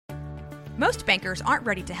Most bankers aren't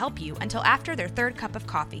ready to help you until after their third cup of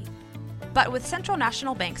coffee. But with Central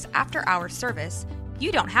National Bank's after-hours service,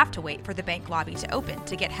 you don't have to wait for the bank lobby to open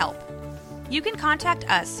to get help. You can contact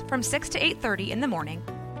us from 6 to 8:30 in the morning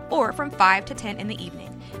or from 5 to 10 in the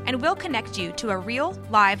evening, and we'll connect you to a real,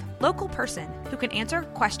 live, local person who can answer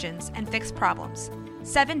questions and fix problems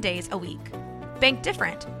 7 days a week. Bank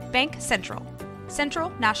different. Bank Central. Central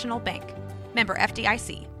National Bank. Member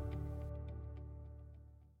FDIC.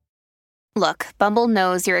 Look, Bumble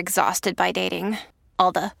knows you're exhausted by dating.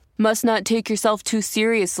 All the must not take yourself too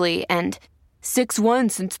seriously and 6'1"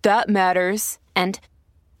 since that matters. And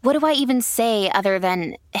what do I even say other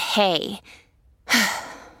than hey?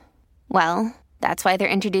 Well, that's why they're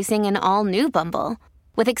introducing an all-new Bumble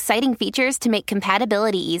with exciting features to make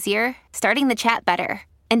compatibility easier, starting the chat better,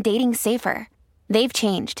 and dating safer. They've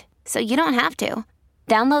changed, so you don't have to.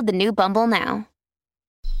 Download the new Bumble now.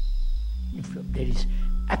 There is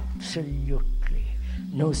absolutely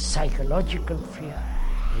no psychological fear,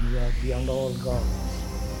 and you are beyond all gods.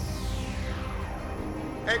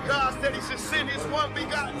 And God said he should send his one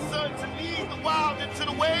begotten son to lead the wild into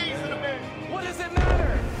the ways of the man. What does it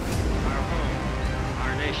matter? Our home,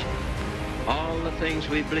 our nation, all the things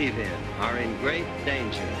we believe in are in great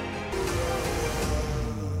danger.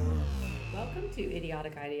 Welcome to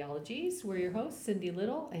Idiotic Ideologies. We're your hosts, Cindy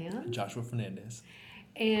Little and Joshua Fernandez.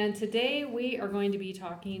 And today we are going to be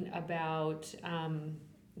talking about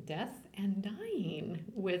death and dying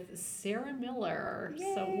with Sarah Miller.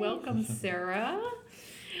 Yay. So welcome, Sarah.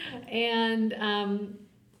 And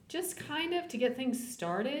just kind of to get things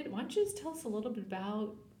started, why don't you just tell us a little bit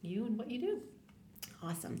about you and what you do?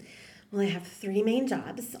 Awesome. Well, I have three main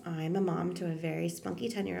jobs. I'm a mom to a very spunky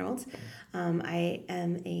 10-year-old. I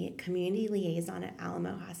am a community liaison at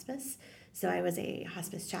Alamo Hospice. So I was a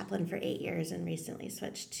hospice chaplain for 8 years and recently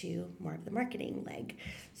switched to more of the marketing leg.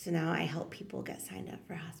 So now I help people get signed up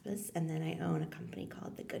for hospice, and then I own a company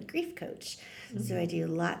called The Good Grief Coach. Mm-hmm. So I do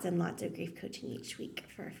lots and lots of grief coaching each week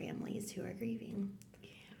for families who are grieving.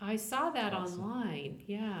 I saw that online.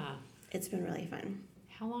 Yeah. It's been really fun.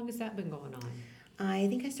 How long has that been going on? I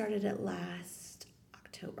think I started it last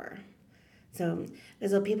October. So,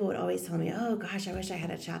 because people would always tell me, oh gosh, I wish I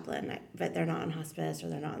had a chaplain, but they're not on hospice or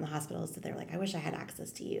they're not in the hospital. So they're like, I wish I had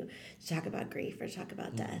access to you to talk about grief or talk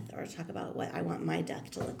about death or talk about what I want my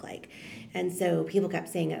death to look like. And so people kept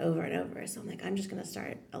saying it over and over. So I'm like, I'm just going to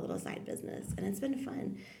start a little side business. And it's been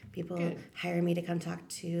fun. People hire me to come talk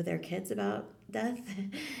to their kids about death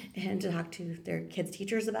and to talk to their kids'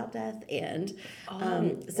 teachers about death. And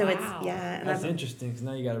so it's, yeah. And that's interesting because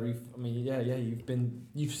now you got to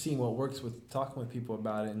you've seen what works with talking with people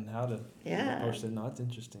about it and how to approach it. No, it's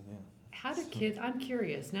interesting, yeah. How do kids, I'm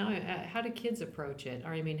curious now, how do kids approach it?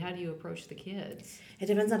 Or I mean, how do you approach the kids? It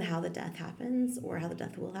depends on how the death happens or how the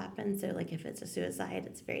death will happen. So like if it's a suicide,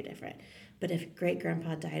 it's very different. But if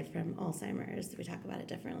great-grandpa died from Alzheimer's, we talk about it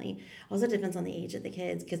differently. Also depends on the age of the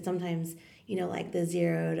kids because sometimes, like the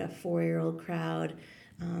 0 to 4-year-old crowd,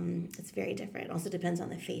 it's very different. Also depends on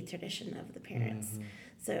the faith tradition of the parents. Mm-hmm.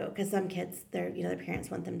 So, because some kids, their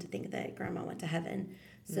parents want them to think that grandma went to heaven.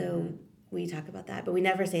 So we talk about that, but we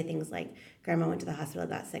never say things like grandma went to the hospital,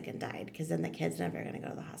 got sick, and died, because then the kid's never going to go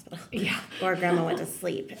to the hospital. Yeah. Or grandma went to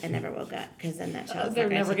sleep and never woke up, because then that child's they're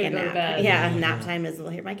never going to go to bed. Yeah, nap time is,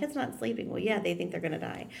 well, here, my kid's not sleeping. Well, yeah, they think they're going to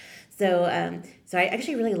die. So so I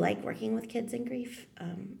actually really like working with kids in grief.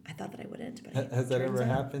 I thought that I wouldn't. But has that ever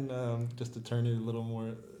happened, just to turn it a little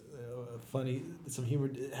more funny, some humor?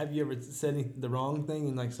 Have you ever said the wrong thing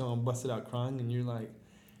and like someone busted out crying and you're like,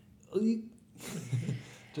 oh,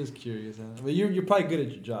 just curious, huh? But you're probably good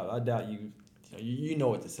at your job. I doubt you know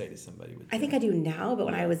what to say to somebody. I think I do now, but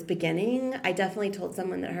when I was beginning, I definitely told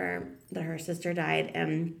someone that her sister died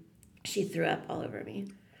and she threw up all over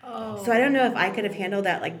me. Oh. So I don't know if I could have handled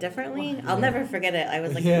that like differently. I'll never forget it. I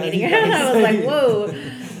was like meeting her and I was like, whoa.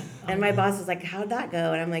 And my boss was like, how'd that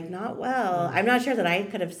go? And I'm like, not well. I'm not sure that I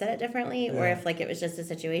could have said it differently or if like it was just a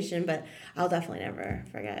situation, but I'll definitely never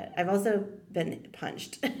forget. I've also been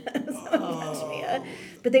punched. Punched me.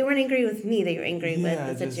 But they weren't angry with me. They were angry with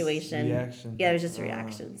the situation. Reaction. Yeah, it was just a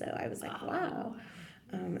reaction. So I was like, wow.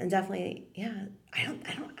 And definitely, I don't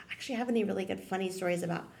actually have any really good funny stories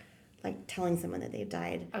about like telling someone that they've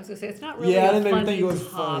died. I was gonna say it's not really. I didn't think it was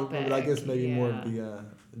funny, but I guess maybe more of the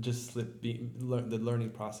the learning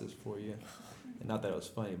process for you. And not that it was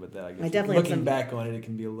funny, but that I guess looking back on it, it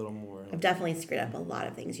can be a little more. I've definitely screwed up a lot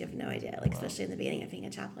of things. You have no idea, like especially in the beginning of being a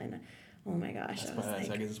chaplain. Oh my gosh. That's I was I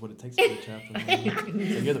like, guess that's what it takes to be a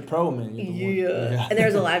chaplain. So you're the pro, man. You're the one. yeah. And there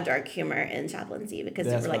was a lot of dark humor in chaplaincy because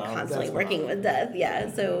we That's were like what I- constantly that's what working I- with death.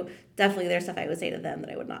 Yeah. So definitely there's stuff I would say to them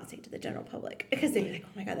that I would not say to the general public because they'd be like,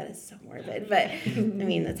 oh my God, that is so morbid. But I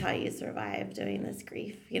mean, that's how you survive doing this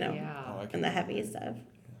grief, you know, Yeah. and the heavy stuff.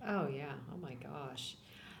 Oh, yeah. Oh, my gosh.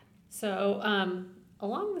 So,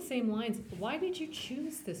 along the same lines, why did you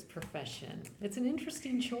choose this profession? It's an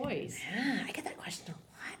interesting choice. Yeah, I get that question a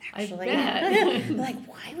lot, I actually. bet. Like,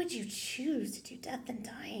 why would you choose to do death and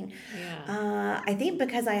dying? Yeah. I think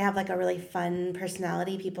because I have like a really fun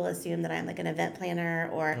personality, people assume that I'm like an event planner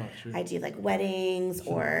or I do like weddings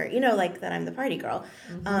or, you know, like that I'm the party girl.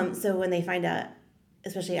 So when they find out,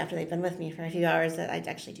 especially after they've been with me for a few hours, that I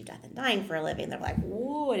actually do death and dying for a living, they're like,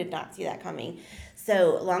 whoa, I did not see that coming.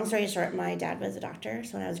 So long story short, my dad was a doctor.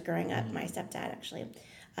 So when I was growing up, my stepdad actually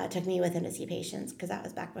took me with him to see patients because that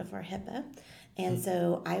was back before HIPAA. And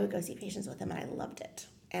so I would go see patients with him and I loved it.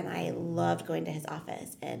 And I loved going to his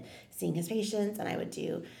office and seeing his patients, and I would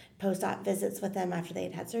do post-op visits with them after they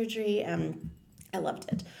had had surgery. I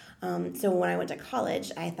loved it. So when I went to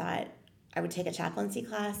college, I thought I would take a chaplaincy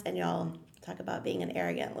class, and y'all talk about being an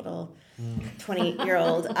arrogant little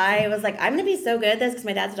 20-year-old. I was like, I'm going to be so good at this because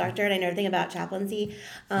my dad's a doctor and I know everything about chaplaincy.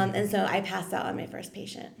 And so I passed out on my first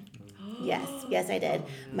patient. Yes, I did.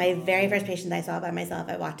 My very first patient I saw by myself,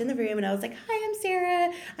 I walked in the room and I was like, hi, I'm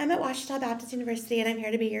Sarah. I'm at Ouachita Baptist University and I'm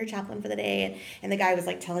here to be your chaplain for the day. And the guy was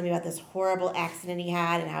like telling me about this horrible accident he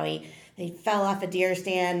had and how he fell off a deer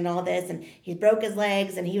stand and all this, and he broke his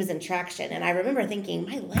legs and he was in traction. And I remember thinking,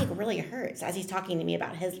 my leg really hurts as he's talking to me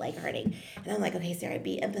about his leg hurting. And I'm like, okay, Sarah,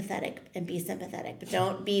 be empathetic and be sympathetic, but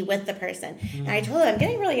don't be with the person. And I told him, I'm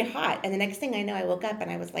getting really hot. And the next thing I know, I woke up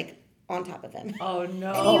and I was like on top of him. Oh,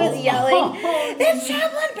 no. And he was yelling, this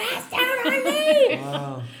chaplain passed out on me.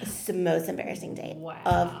 Wow. It's the most embarrassing day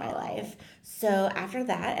of my life. So after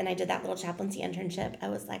that, and I did that little chaplaincy internship, I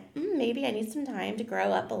was like, maybe I need some time to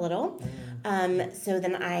grow up a little. So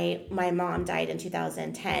then my mom died in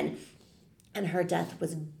 2010, and her death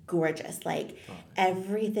was gorgeous. Like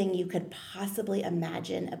everything you could possibly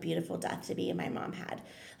imagine a beautiful death to be, my mom had.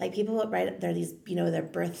 Like people would write their these, you know, their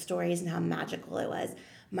birth stories and how magical it was.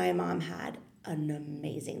 My mom had an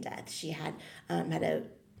amazing death. She had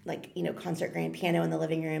a concert grand piano in the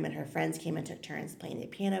living room, and her friends came and took turns playing the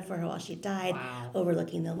piano for her while she died,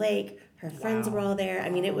 overlooking the lake. Her friends were all there. I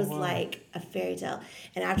mean, it was like a fairy tale.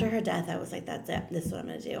 And after her death, I was like, that's it. This is what I'm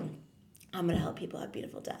going to do. I'm going to help people have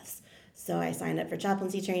beautiful deaths. So I signed up for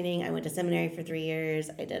chaplaincy training. I went to seminary for 3 years.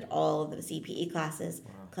 I did all of the CPE classes,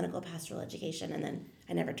 clinical pastoral education, and then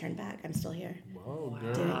I never turned back. I'm still here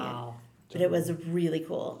doing it. But it was really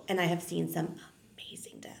cool. And I have seen some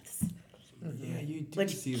amazing deaths. Yeah, you do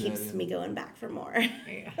Which see keeps that. me going back for more.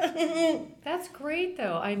 That's great,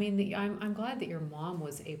 though. I mean, I'm glad that your mom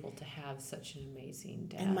was able to have such an amazing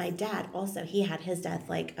death. And my dad also, he had his death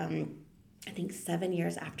like, I think 7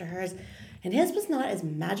 years after hers. And his was not as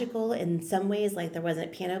magical in some ways, like there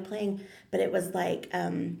wasn't piano playing, but it was like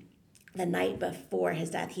the night before his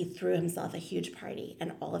death, he threw himself a huge party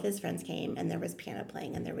and all of his friends came and there was piano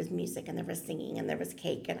playing and there was music and there was singing and there was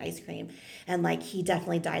cake and ice cream. And like he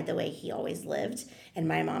definitely died the way he always lived. And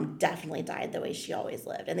my mom definitely died the way she always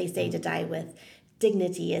lived. And they say to die with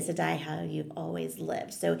dignity is to die how you've always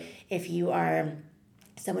lived. So if you are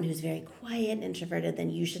someone who's very quiet and introverted, then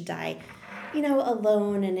you should die, you know,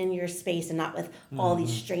 alone and in your space and not with all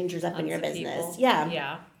these strangers up in your business.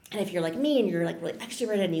 Yeah. And if you're like me and you're like really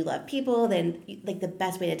extroverted and you love people, then like the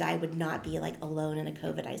best way to die would not be like alone in a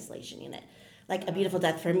COVID isolation unit. Like a beautiful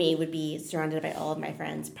death for me would be surrounded by all of my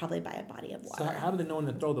friends, probably by a body of water. So how do they know when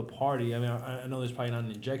to throw the party? I mean, I know there's probably not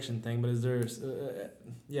an injection thing, but is there,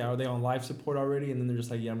 are they on life support already? And then they're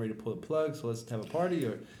just like, yeah, I'm ready to pull the plug, so let's have a party?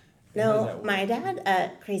 Or no, my dad,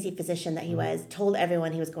 a crazy physician that he was, told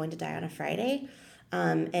everyone he was going to die on a Friday.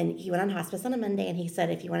 And he went on hospice on a Monday, and he said,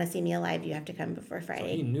 if you want to see me alive, you have to come before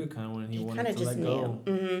Friday. So he knew kind of when he wanted to let go.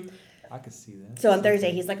 Mm-hmm. I could see that. So on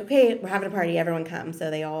Thursday, he's like, okay, we're having a party. Everyone come. So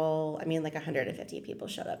they all, like 150 people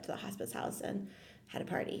showed up to the hospice house and had a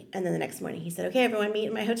party. And then the next morning, he said, okay, everyone meet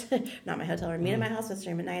in my hotel, not my hotel room, meet in my hospice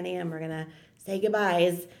room at 9 a.m. We're going to say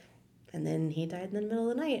goodbyes. And then he died in the middle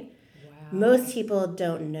of the night. Wow. Most people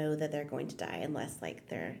don't know that they're going to die unless like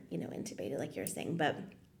they're, intubated like you're saying. But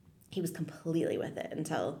he was completely with it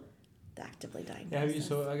until the actively dying process.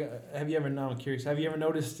 Have you ever, now I'm curious, have you ever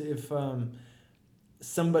noticed if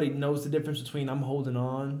somebody knows the difference between I'm holding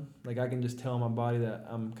on, like I can just tell my body that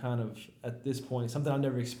I'm kind of at this point, something I've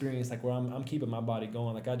never experienced, like where I'm keeping my body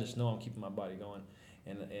going, like I just know I'm keeping my body going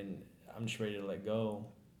and I'm just ready to let go.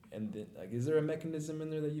 and then like, is there a mechanism in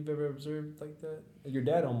there that you've ever observed like that? Your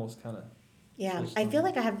dad almost kind of. Yeah, I feel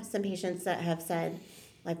like I have some patients that have said,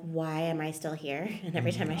 like, why am I still here? And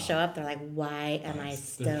every time I show up, they're like, why am I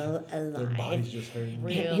still alive? Their body's just hurting.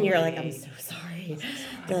 Really? And you're like, I'm so sorry.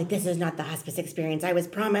 They're like, this is not the hospice experience I was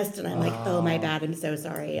promised. And I'm like, oh, my bad. I'm so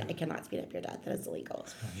sorry. I cannot speed up your death. That is illegal.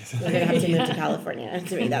 You're going to have to move to California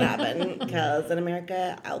to make that happen. Because in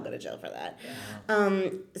America, I'll go to jail for that.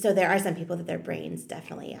 So there are some people that their brains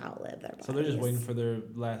definitely outlive their bodies. So they're just waiting for their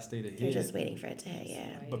last day to hit. They're just waiting for it to hit,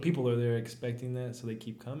 yeah. But people are there expecting that, so they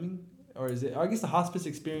keep coming? Or is it, I guess the hospice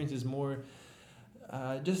experience is more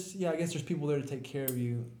I guess there's people there to take care of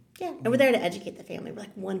you. Yeah, and we're there to educate the family. We're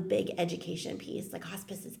like one big education piece. Like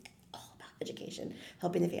hospice is all about education,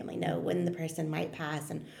 helping the family know when the person might pass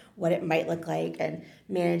and what it might look like, and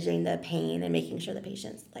managing the pain and making sure the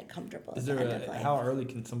patient's like comfortable. Is there how early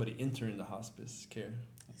can somebody enter into hospice care?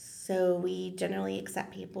 So we generally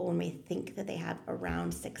accept people when we think that they have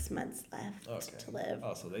around 6 months left to live.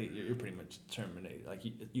 Oh, so you're pretty much terminated. Like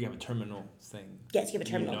you have a terminal thing. Yes, you have a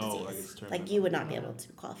terminal disease. Like it's terminal. Like you would not be able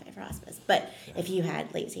to qualify for hospice. But if you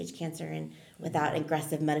had late stage cancer and without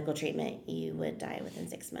aggressive medical treatment, you would die within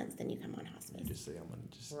 6 months. Then you come on hospice. You just say I'm gonna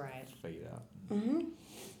just fade out. Mm-hmm.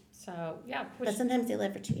 So yeah, but sometimes they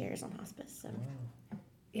live for 2 years on hospice. So. Wow.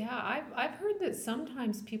 Yeah, I've heard that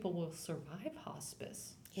sometimes people will survive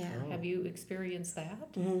hospice. Yeah. Have you experienced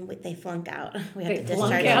that? Mm-hmm. They flunk out. We have They to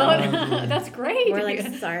discharge flunk them. out. That's great. We're like,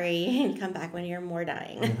 sorry, come back when you're more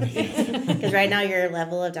dying. Because right now your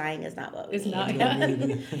level of dying is not what we need. Not.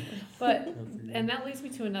 But and that leads me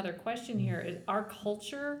to another question here. Our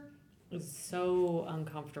culture is so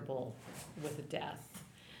uncomfortable with death.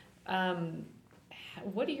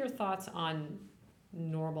 What are your thoughts on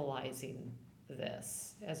normalizing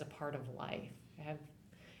this as a part of life?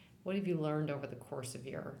 What have you learned over the course of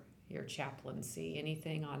your chaplaincy?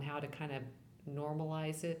 Anything on how to kind of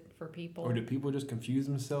normalize it for people? Or do people just confuse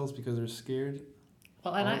themselves because they're scared?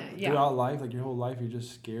 Well, and throughout life, like your whole life, you're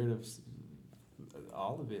just scared of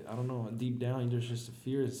all of it. I don't know. Deep down, there's just a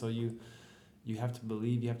fear. So you have to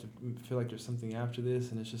believe. You have to feel like there's something after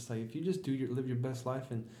this. And it's just like if you just live your best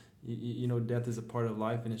life, and you know death is a part of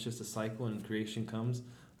life, and it's just a cycle, and creation comes.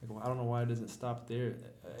 Like, well, I don't know why it doesn't stop there.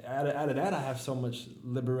 Out of that, I have so much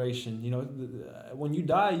liberation. You know, when you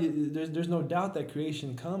die, there's no doubt that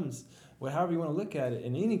creation comes. Well, however you want to look at it,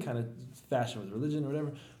 in any kind of fashion, with religion or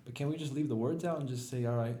whatever. But can we just leave the words out and just say,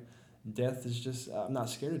 all right, death is just. I'm not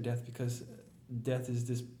scared of death because death is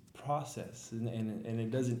this process, and it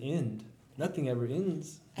doesn't end. Nothing ever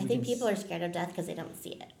ends. I think people are scared of death because they don't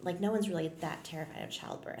see it. Like, no one's really that terrified of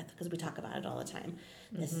childbirth because we talk about it all the time.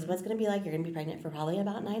 This is what's going to be like. You're going to be pregnant for probably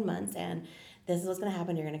about 9 months, and this is what's going to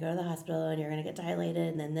happen. You're going to go to the hospital, and you're going to get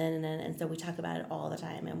dilated, and so we talk about it all the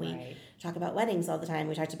time. And we talk about weddings all the time.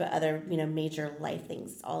 We talked about other, major life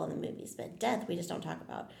things all in the movies. But death, we just don't talk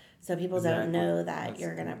about. So people don't know that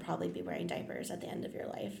you're going to probably be wearing diapers at the end of your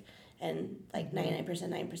life. And like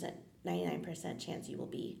 99% chance you will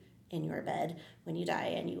be in your bed when you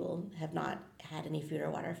die, and you will have not had any food or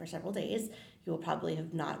water for several days. You will probably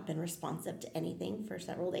have not been responsive to anything for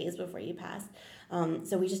several days before you pass.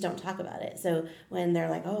 So we just don't talk about it. So when they're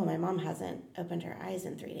like, oh, my mom hasn't opened her eyes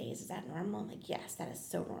in 3 days, is that normal? I'm like, yes, that is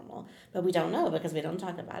so normal. But we don't know because we don't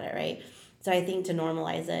talk about it, right? So I think to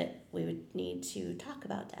normalize it, we would need to talk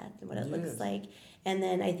about death and what it looks like. And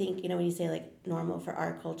then I think, when you say like normal for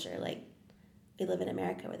our culture, like we live in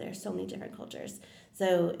America where there are so many different cultures.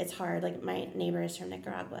 So it's hard. Like my neighbor is from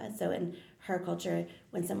Nicaragua. So in her culture,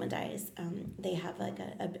 when someone dies, they have like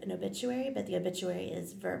an obituary, but the obituary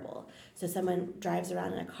is verbal. So someone drives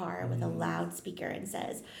around in a car with a loudspeaker and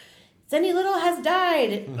says, Cindy Little has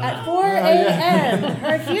died at 4 a.m.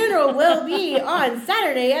 Her funeral will be on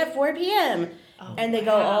Saturday at 4 p.m. And they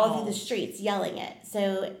go all through the streets yelling it.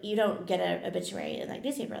 So you don't get an obituary in like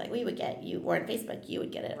newspaper like we would get. Or on Facebook, you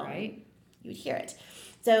would get it. Right. You would hear it.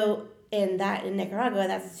 So in Nicaragua,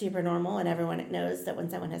 that's super normal, and everyone knows that when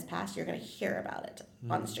someone has passed, you're going to hear about it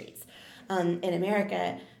on the streets. In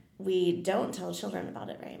America, we don't tell children about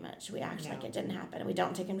it very much. We act like it didn't happen. We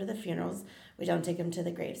don't take them to the funerals. We don't take them to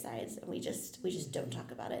the gravesides. We just don't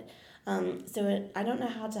talk about it. So I don't know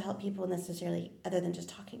how to help people necessarily other than just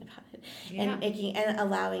talking about it and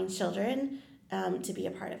allowing children to be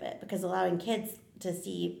a part of it, because allowing kids to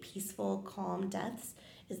see peaceful, calm deaths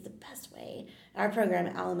is the best way. Our program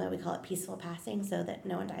at Alamo, we call it peaceful passing, so that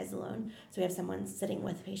no one dies alone. So we have someone sitting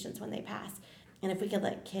with patients when they pass. And if we could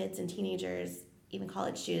let kids and teenagers, even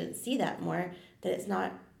college students, see that more, that it's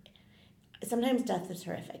not, sometimes death is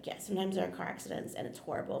horrific, yes. Sometimes there are car accidents and it's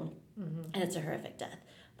horrible and it's a horrific death.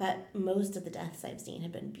 But most of the deaths I've seen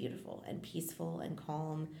have been beautiful and peaceful and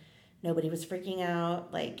calm. Nobody was freaking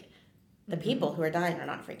out. Like, the people who are dying are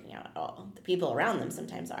not freaking out at all. The people around them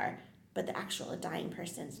sometimes are, but the actual dying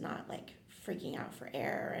person's not, like, freaking out for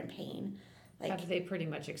air and pain. Like, have they pretty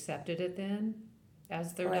much accepted it then,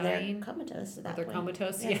 as they're or dying? they're comatose at that They're point.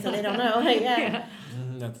 comatose, yeah. So they don't know. yeah.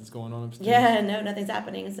 Nothing's going on upstairs. Yeah, no, nothing's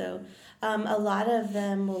happening. So a lot of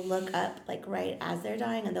them will look up, like, right as they're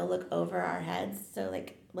dying, and they'll look over our heads. So,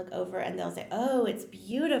 like, look over and they'll say, oh, it's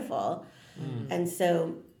beautiful. And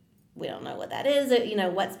so we don't know what that is, you know,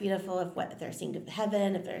 what's beautiful, if they're seeing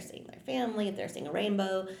heaven, if they're seeing their family, if they're seeing a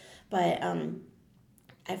rainbow. But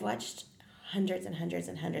I've watched hundreds and hundreds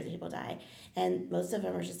and hundreds of people die, and most of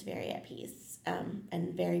them are just very at peace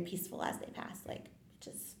and very peaceful as they pass, like,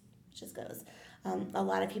 it just goes. A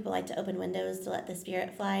lot of people like to open windows to let the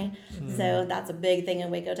spirit fly. So that's a big thing in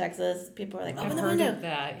Waco, Texas. People are like, open the window.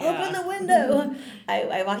 Open the window.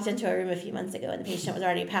 I walked into a room a few months ago and the patient was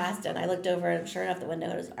already passed, and I looked over and sure enough the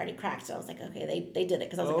window was already cracked. So I was like, okay, they did it,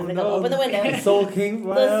 because I was like, I'm going to go open the window. The soul can't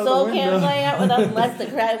fly The out soul the can't window. fly out unless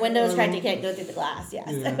the window is cracked. You can't go through the glass. Yes.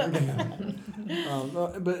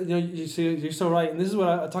 But you know, you see, you're so right, and this is what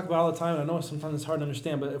I talk about all the time. And I know sometimes it's hard to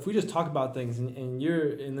understand, but if we just talk about things, and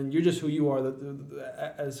then you're just who you are,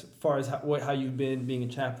 as far as how you've been being a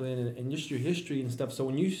chaplain, and just your history and stuff. So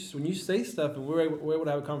when you say stuff, and we're able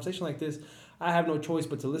to have a conversation like this, I have no choice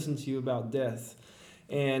but to listen to you about death.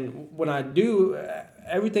 And when I do,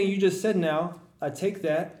 everything you just said now, I take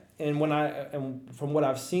that. And from what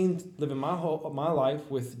I've seen living my life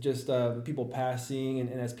with just people passing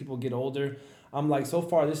and as people get older, I'm like, so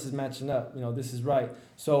far this is matching up. You know, this is right.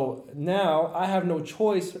 So now I have no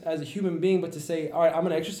choice as a human being but to say, all right, I'm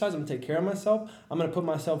going to exercise. I'm going to take care of myself. I'm going to put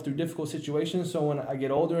myself through difficult situations. So when I get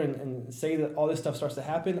older and say that all this stuff starts to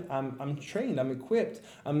happen, I'm trained. I'm equipped.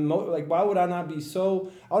 Like, why would I not be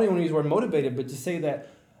so? I don't even want to use the word motivated, but to say that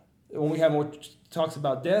when we have more talks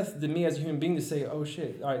about death, than me as a human being to say, oh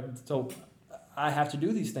shit, all right, so I have to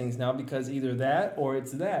do these things now because either that or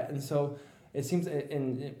it's that. And so it seems,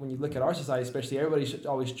 and when you look at our society especially, everybody's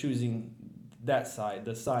always choosing that side,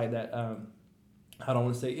 the side that, I don't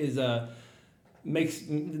want to say is, makes,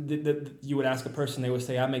 you would ask a person, they would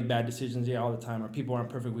say, I make bad decisions, yeah, all the time, or people aren't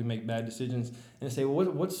perfect, we make bad decisions. And they say, well,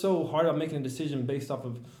 what's so hard about making a decision based off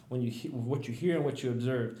of what you hear and what you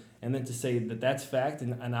observe? And then to say that that's fact,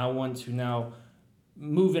 and I want to now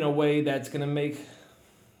move in a way that's going to make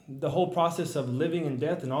the whole process of living and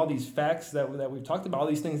death and all these facts that we've talked about, all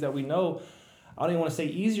these things that we know, I don't even want to say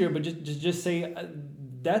easier, but just say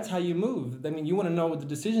that's how you move. I mean, you want to know what the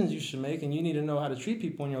decisions you should make, and you need to know how to treat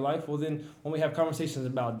people in your life. Well, then when we have conversations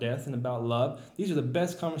about death and about love, these are the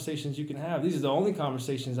best conversations you can have. These are the only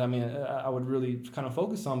conversations, I mean, I would really kind of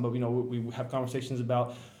focus on, but, you know, we have conversations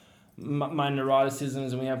about my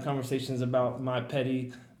neuroticisms, and we have about my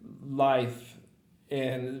petty life.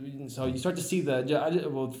 And so you start to see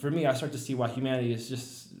for me, I start to see why humanity is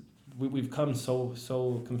just, we've come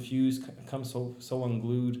so confused, come so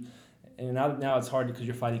unglued. And now it's hard because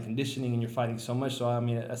you're fighting conditioning and you're fighting so much. So, I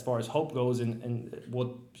mean, as far as hope goes and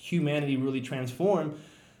will humanity really transform,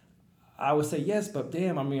 I would say yes, but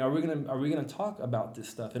damn, I mean, are we gonna talk about this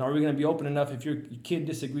stuff? And are we gonna be open enough if your kid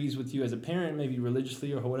disagrees with you as a parent, maybe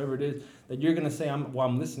religiously or whatever it is, that you're gonna say,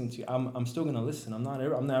 I'm listening to you. I'm still gonna listen.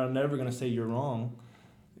 I'm never gonna say you're wrong,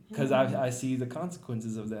 because I see the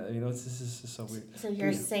consequences of that. You know, it's just so weird. So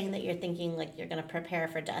you're saying that you're thinking like you're gonna prepare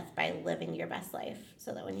for death by living your best life,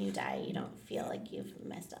 so that when you die, you don't feel like you've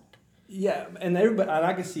messed up. Yeah, and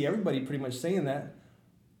I can see everybody pretty much saying that.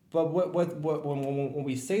 But when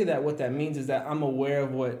we say that, what that means is that I'm aware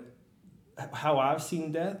of how I've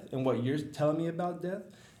seen death and what you're telling me about death,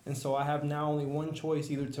 and so I have now only one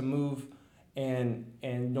choice: either to move and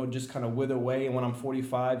you know, just kind of wither away. And when I'm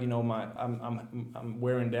 45, you know, I'm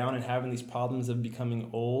wearing down and having these problems of becoming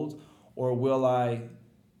old, or will I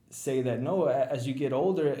say that no? As you get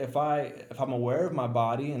older, if I'm aware of my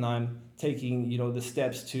body and I'm taking, you know, the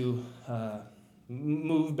steps to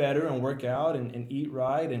move better and work out and eat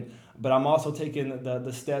right, but I'm also taking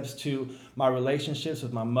the steps to my relationships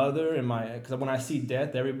with my mother and because when I see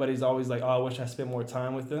death, everybody's always like, oh, I wish I spent more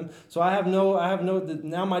time with them. So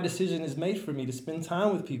now my decision is made for me to spend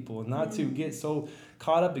time with people and not to get so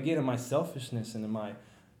caught up again in my selfishness and in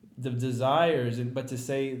the desires, but to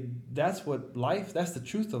say that's the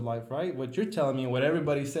truth of life, right? What you're telling me, what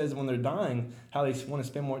everybody says when they're dying, how they want to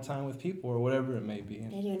spend more time with people or whatever it may be.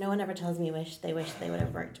 They do. No one ever tells me they wish they would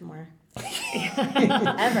have worked more.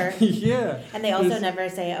 Ever. Yeah. And they also There's- never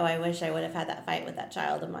say, "Oh, I wish I would have had that fight with that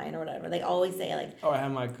child of mine," or whatever. They always say like, Oh, I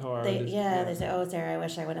have my car. they say, "Oh, Sarah, I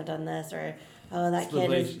wish I wouldn't have done this," or "Oh, that It's kid is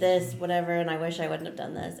relationship. this, whatever, and I wish I wouldn't have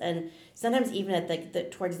done this." And sometimes even at the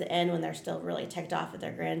towards the end when they're still really ticked off at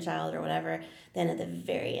their grandchild or whatever, then at the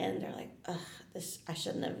very end they're like, "Ugh, this I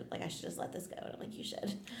shouldn't have. Like I should just let this go." And I'm like, "You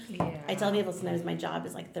should." Yeah. I tell people sometimes my job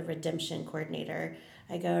is like the redemption coordinator.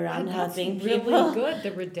 I go around That's helping really people. good.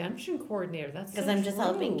 The redemption coordinator. That's Because so I'm just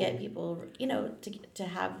helping true. get people, to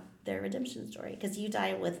have their redemption story. Because you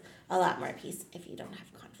die with a lot more peace if you don't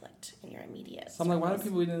have conflict in your immediate. So I'm like, why do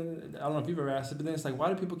circles. people? I don't know if you've ever asked it, but then it's like, why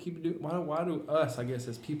do people keep do? Why do us? I guess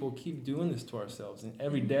as people keep doing this to ourselves, and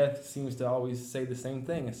every death seems to always say the same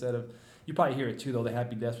thing. Instead of, you probably hear it too, though, the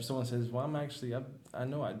happy death, where someone says, "Well, I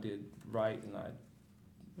know I did right, and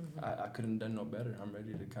I couldn't have done no better. I'm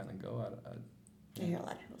ready to kind of go." I hear a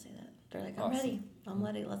lot of people say that. They're like, I'm Awesome. ready. I'm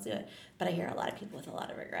ready. Let's do it. But I hear a lot of people with a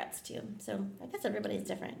lot of regrets too. So I guess everybody's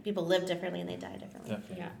different. People live differently and they die differently.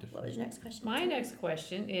 Definitely. Yeah. What was your next question? My next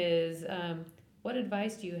question is, what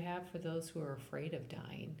advice do you have for those who are afraid of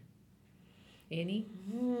dying? Any?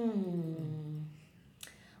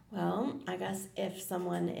 Well, I guess if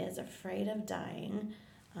someone is afraid of dying,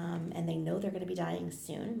 and they know they're going to be dying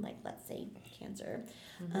soon, like let's say cancer,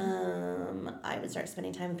 I would start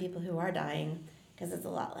spending time with people who are dying because it's a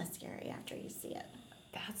lot less scary after you see it.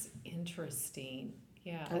 That's interesting.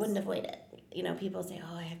 Yeah. I wouldn't avoid it. People say,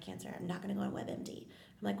 "Oh, I have cancer. I'm not going to go on WebMD."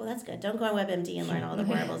 I'm like, well, that's good. Don't go on WebMD and learn all the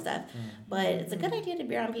horrible stuff. But it's a good idea to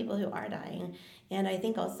be around people who are dying. And I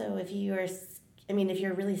think also if you're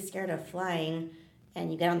really scared of flying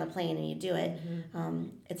and you get on the plane and you do it,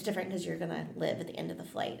 it's different because you're going to live at the end of the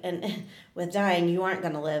flight. And with dying, you aren't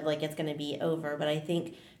going to live, like it's going to be over. But I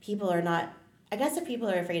think people are not, I guess if people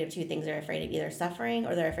are afraid of two things, they're afraid of either suffering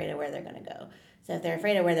or they're afraid of where they're going to go. So if they're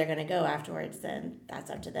afraid of where they're going to go afterwards, then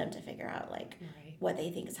that's up to them to figure out Right. what they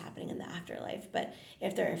think is happening in the afterlife. But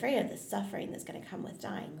if they're afraid of the suffering that's going to come with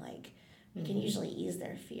dying, you can usually ease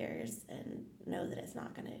their fears and know that it's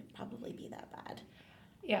not going to probably be that bad.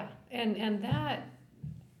 Yeah, and that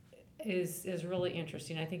is really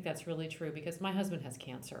interesting. I think that's really true because my husband has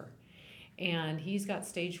cancer, and he's got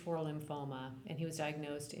stage 4 lymphoma, and he was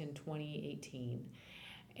diagnosed in 2018,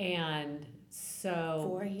 and so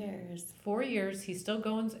 4 years. 4 years. He's still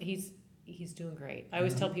going. He's doing great. I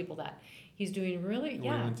always tell people that he's doing really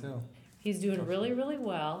He's doing really, really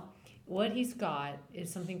well. What he's got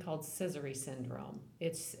is something called Sézary syndrome.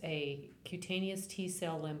 It's a cutaneous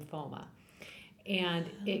T-cell lymphoma, and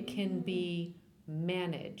it can be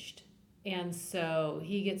managed. And so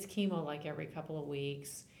he gets chemo like every couple of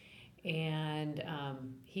weeks, and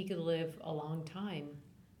he could live a long time,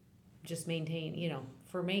 just maintain,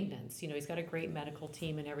 for maintenance. He's got a great medical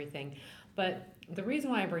team and everything. But the reason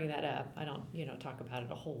why I bring that up, I don't, talk about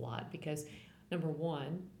it a whole lot because number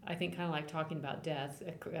one, I think kind of like talking about death,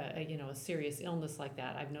 a serious illness like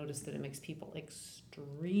that, I've noticed that it makes people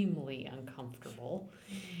extremely uncomfortable.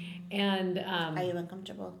 And Are you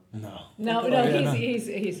uncomfortable? no,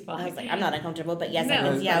 he's fine. I was like, I'm not uncomfortable, but yes, No, I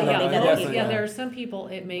can see how it would make other people. there are some people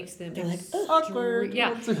it makes them They're like, awkward.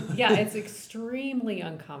 Yeah, it's extremely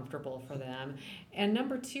uncomfortable for them. And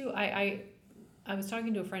number two, I was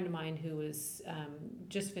talking to a friend of mine who was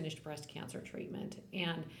just finished breast cancer treatment,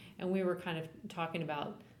 and we were kind of talking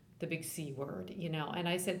about the big C word, and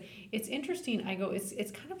I said, it's interesting. I go, it's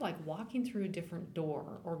kind of like walking through a different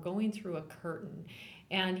door or going through a curtain.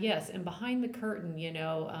 And yes, and behind the curtain,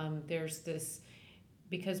 there's this,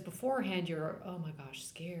 because beforehand you're, oh my gosh,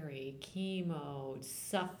 scary, chemo,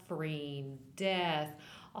 suffering, death,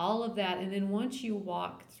 all of that. And then once you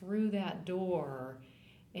walk through that door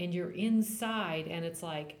and you're inside and it's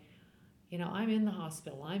like, I'm in the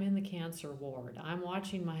hospital, I'm in the cancer ward, I'm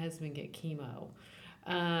watching my husband get chemo.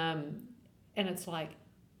 And it's like,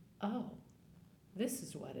 oh, this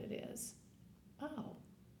is what it is. Oh,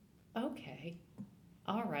 okay.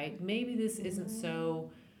 All right. Maybe this isn't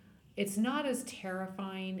so, it's not as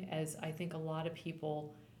terrifying as I think a lot of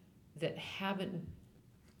people that haven't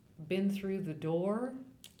been through the door,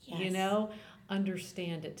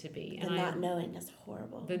 understand it to be. The not knowing is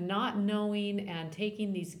horrible. The not knowing and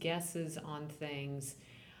taking these guesses on things.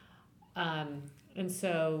 And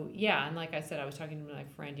so, and like I said, I was talking to my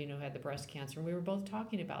friend, who had the breast cancer, and we were both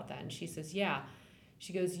talking about that. And she says,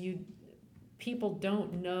 she goes, people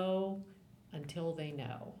don't know until they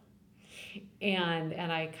know. And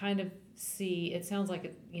I kind of see, it sounds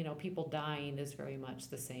like, people dying is very much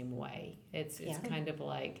the same way. It's kind of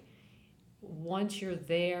like, once you're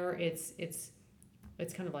there, it's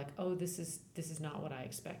kind of like, oh, this is not what I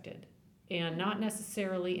expected. And not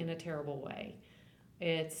necessarily in a terrible way.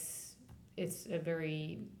 It's it's a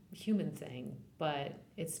very human thing, but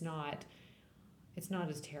it's not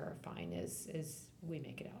as terrifying as we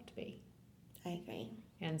make it out to be. I agree.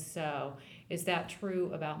 And so, is that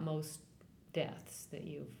true about most deaths that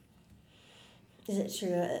you've... Is it true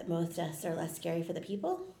that most deaths are less scary for the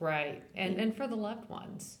people? Right, and for the loved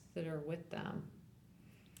ones that are with them.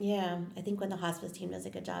 Yeah, I think when the hospice team does a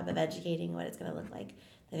good job of educating what it's going to look like,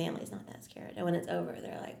 the family's not that scared. And when it's over,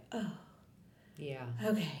 they're like, oh, yeah,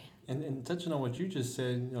 okay. And touching on what you just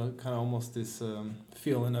said, you know, kind of almost this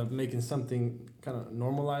feeling of making something, kind of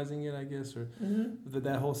normalizing it, I guess, or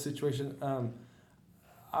that whole situation.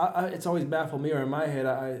 It's always baffled me, or in my head,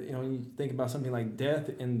 you know, you think about something like death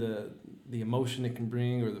and the emotion it can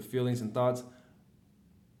bring, or the feelings and thoughts.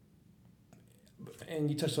 And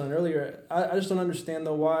you touched on it earlier. I just don't understand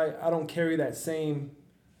though why I don't carry that same.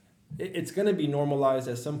 It's going to be normalized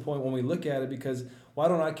at some point when we look at it, because why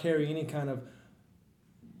don't I carry any kind of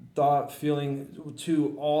thought, feeling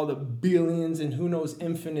to all the billions and who knows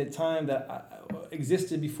infinite time that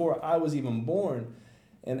existed before I was even born,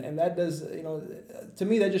 and that does, you know, to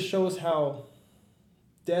me that just shows how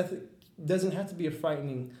death doesn't have to be a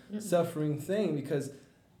frightening, suffering thing, because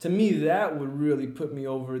to me that would really put me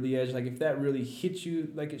over the edge. Like if that really hit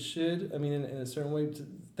you like it should, I mean in a certain way, to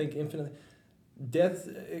think infinitely. Death,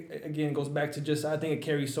 again, goes back to just, I think it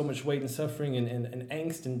carries so much weight and suffering and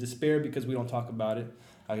angst and despair because we don't talk about it.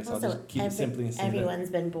 I guess Also, I'll just keep it simply and say everyone's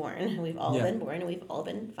been born. We've all Yeah. been born. We've all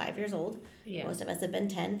been 5 years old. Yeah. Most of us have been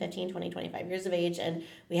 10, 15, 20, 25 years of age, and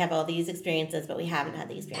we have all these experiences, but we haven't had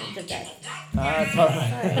the experience of death. That's all right.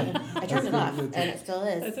 Sorry. I turned it off, and it still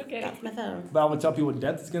is. That's okay. That's my phone. But I would tell people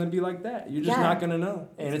death is going to be like that. You're just Yeah. not going to know.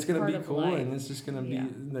 And it's going to part be of cool, life. and it's just going to be, Yeah.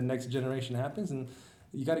 the next generation happens, and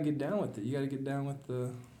you got to get down with it. You got to get down with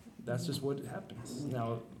that's just what happens.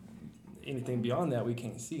 Now, anything beyond that we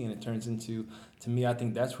can't see, and it turns into, to me, I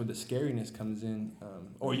think that's where the scariness comes in.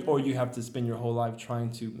 Or you have to spend your whole life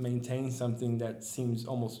trying to maintain something that seems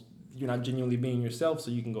almost, you're not genuinely being yourself,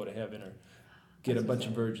 so you can go to heaven or get a bunch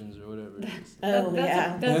of virgins or whatever it is. Oh, that's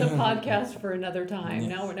yeah. That's a podcast for another time. Yes.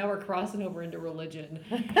 Now we're crossing over into religion.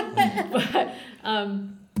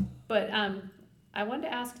 but I wanted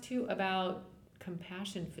to ask too about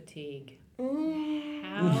compassion fatigue.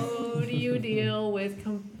 How do you deal with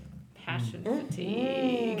compassion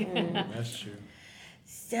fatigue? That's true.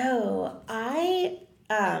 So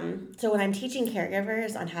so when I'm teaching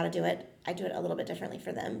caregivers on how to do it, I do it a little bit differently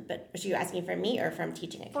for them. But was you asking for me or from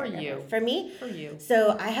teaching a caregiver? For you. For me? For you.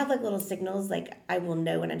 So I have like little signals, like I will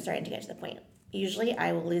know when I'm starting to get to the point. Usually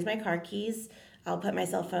I will lose my car keys. I'll put my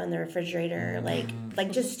cell phone in the refrigerator,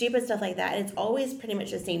 like just stupid stuff like that. And it's always pretty much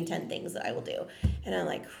the same 10 things that I will do. And I'm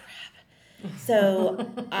like, crap.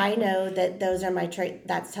 So I know that those are my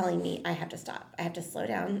that's telling me I have to stop. I have to slow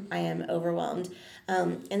down. I am overwhelmed.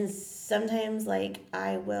 And sometimes like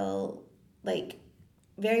I will like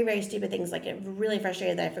very, very stupid things, like I'm really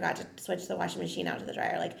frustrated that I forgot to switch the washing machine out to the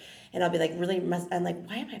dryer, like, and I'll be like I'm like,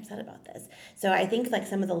 why am I upset about this? So I think like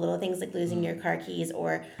some of the little things like losing your car keys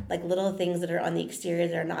or like little things that are on the exterior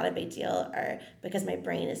that are not a big deal are because my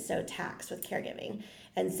brain is so taxed with caregiving.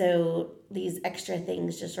 And so these extra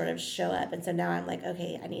things just sort of show up. And so now I'm like,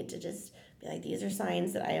 okay, I need to just be like, these are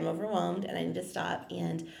signs that I am overwhelmed and I need to stop.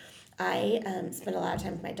 And I spend a lot of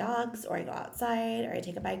time with my dogs, or I go outside, or I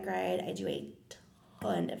take a bike ride. I do a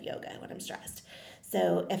ton of yoga when I'm stressed.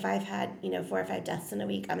 So if I've had, 4 or 5 deaths in a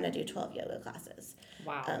week, I'm going to do 12 yoga classes.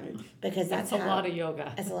 Wow. Because that's a lot of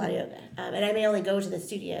yoga. That's a lot of yoga. And I may only go to the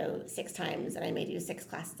studio 6 times, and I may do 6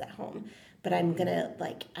 classes at home. But I'm going to,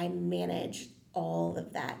 I manage all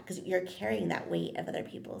of that, because you're carrying that weight of other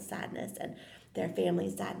people's sadness and their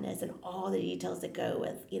family's sadness and all the details that go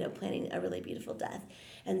with, planning a really beautiful death.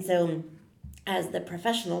 And so as the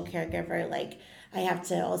professional caregiver, I have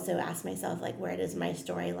to also ask myself, where does my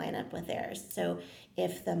story line up with theirs? So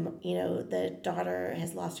if the daughter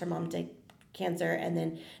has lost her mom to cancer and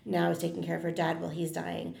then now is taking care of her dad while he's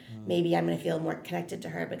dying, maybe I'm going to feel more connected to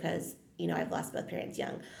her because I've lost both parents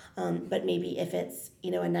young. But maybe if it's, a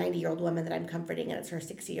 90-year-old woman that I'm comforting and it's her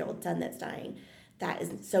 60-year-old son that's dying, that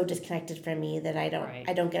is so disconnected from me that I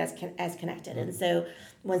don't get as connected. And so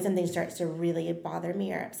when something starts to really bother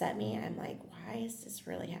me or upset me, I'm like, why is this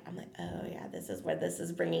really, I'm like, oh yeah, this is what this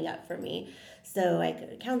is bringing up for me. So I go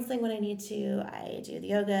to counseling when I need to. I do the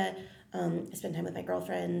yoga. I spend time with my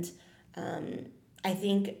girlfriend. I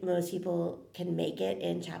think most people can make it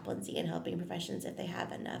in chaplaincy and helping professions if they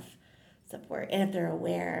have enough support and if they're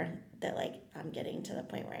aware that I'm getting to the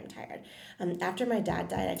point where I'm tired. After my dad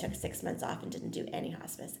died, I took 6 months off and didn't do any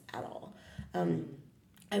hospice at all.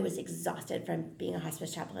 I was exhausted from being a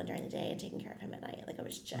hospice chaplain during the day and taking care of him at night. Like, I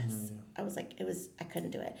was just, I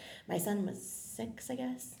couldn't do it. My son was 6, I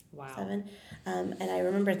guess. Wow. 7. And I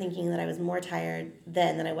remember thinking that I was more tired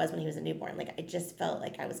then than I was when he was a newborn. Like, I just felt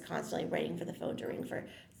like I was constantly waiting for the phone to ring for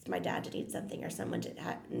my dad to need something or someone to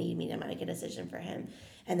need me to make a decision for him.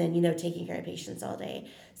 And then, taking care of patients all day.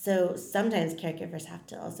 So sometimes caregivers have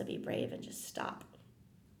to also be brave and just stop.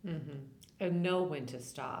 Mm-hmm. And know when to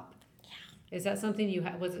stop. Is that something you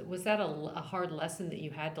had? Was that a hard lesson that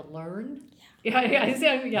you had to learn? Yeah. I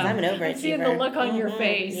see. Yeah, I'm an overachiever. I'm seeing the look on your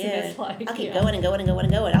face. Yeah. And it's like, I'll keep going and going and going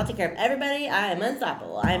and going. I'll take care of everybody. I am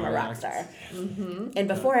unstoppable. I am a rock star. Mm-hmm. And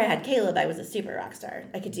before I had Caleb, I was a super rock star.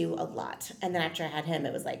 I could do a lot. And then after I had him,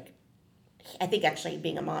 it was like, I think actually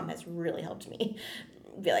being a mom has really helped me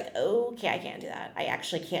be like, okay, I can't do that. I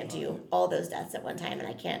actually can't do all those deaths at one time, and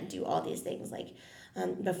I can't do all these things. Like,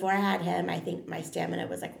 before I had him, I think my stamina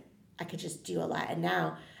was like, I could just do a lot. And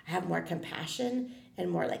now I have more compassion and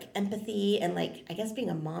more like empathy, and like, I guess being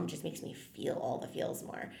a mom just makes me feel all the feels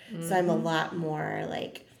more. Mm-hmm. So I'm a lot more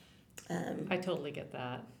like, I totally get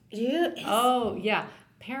that. Do you? Oh yeah.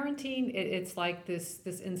 Parenting, it's like this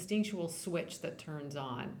instinctual switch that turns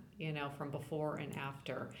on, from before and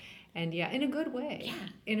after. And yeah, in a good way. Yeah.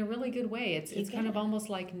 In a really good way. It's kind of almost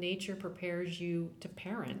like nature prepares you to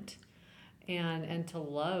parent and to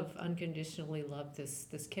unconditionally love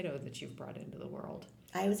this kiddo that you've brought into the world.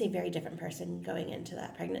 I was a very different person going into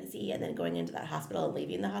that pregnancy and then going into that hospital and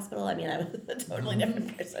leaving the hospital. I mean, I was a totally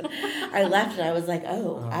different person. I left and I was like,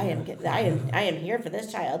 I am here for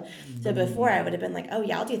this child. So before I would have been like, oh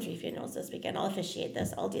yeah, I'll do 3 funerals this weekend. I'll officiate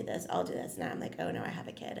this. I'll do this. I'll do this. Now I'm like, oh no, I have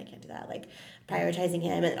a kid. I can't do that. Like, prioritizing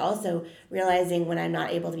him, and also realizing when I'm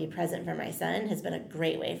not able to be present for my son has been a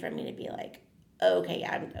great way for me to be like, okay,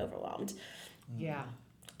 yeah, I'm overwhelmed. Yeah.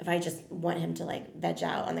 If I just want him to like veg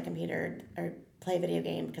out on the computer or play a video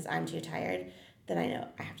game because I'm too tired, then I know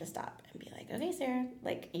I have to stop and be like, okay, Sarah,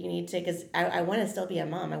 like, you need to, because I want to still be a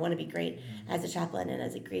mom. I want to be great as a chaplain and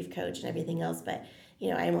as a grief coach and everything else. But,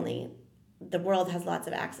 the world has lots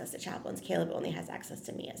of access to chaplains. Caleb only has access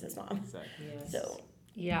to me as his mom. Exactly. Yes. So.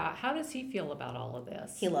 Yeah. How does he feel about all of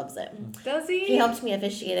this? He loves it. Does he? He helped me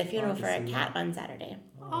officiate a funeral for a cat on Saturday.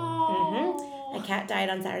 Oh. A cat died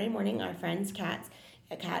on Saturday morning, our friend's cat.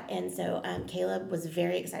 And so Caleb was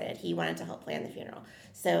very excited. He wanted to help plan the funeral.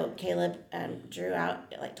 So Caleb drew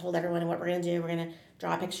out, told everyone what we're going to do. We're going to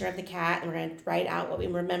draw a picture of the cat, and we're going to write out what we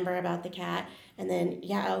remember about the cat. And then,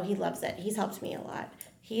 he loves it. He's helped me a lot.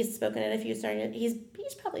 He's spoken at a few,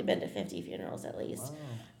 he's probably been to 50 funerals at least.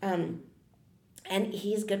 Wow. And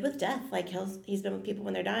he's good with death. Like, he's been with people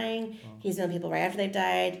when they're dying. Wow. He's been with people right after they've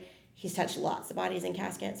died. He's touched lots of bodies in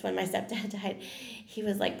caskets. When my stepdad died, he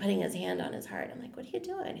was like putting his hand on his heart. I'm like, what are you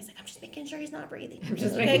doing? He's like, I'm just making sure he's not breathing. I'm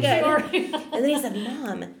just making sure. And then he said,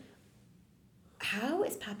 Mom, how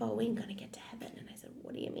is Papa Wing going to get to heaven? And I said,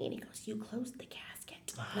 what do you mean? He goes, you closed the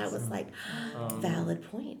casket. And I was like, valid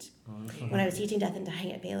point. When I was teaching death and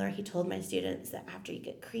dying at Baylor, he told my students that after you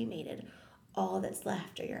get cremated, all that's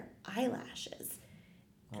left are your eyelashes.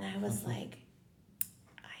 And I was like,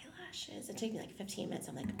 eyelashes? It took me like 15 minutes.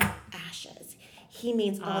 I'm like, ashes. He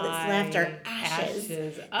means all that's left are ashes.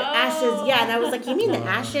 The ashes, yeah. And I was like, you mean the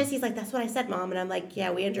ashes? He's like, that's what I said, Mom. And I'm like,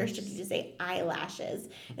 yeah, we understood you to say eyelashes.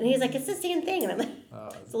 And he's like, it's the same thing. And I'm like,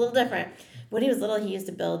 it's a little different. When he was little, he used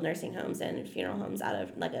to build nursing homes and funeral homes out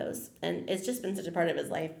of Legos. And it's just been such a part of his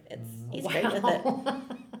life. He's great with it.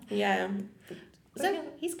 Yeah. So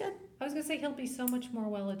he's good. I was going to say he'll be so much more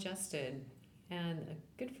well-adjusted. And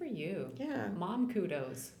good for you. Yeah. Mom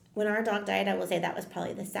kudos. When our dog died, I will say that was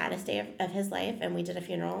probably the saddest day of his life. And we did a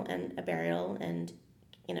funeral and a burial and,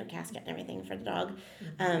 casket and everything for the dog.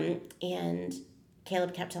 And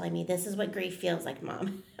Caleb kept telling me, this is what grief feels like,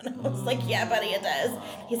 Mom. And I was like, yeah, buddy, it does.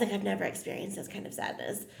 He's like, I've never experienced this kind of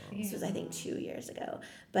sadness. Yeah. This was, I think, 2 years ago.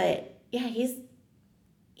 But, yeah,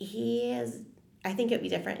 he is, I think it would be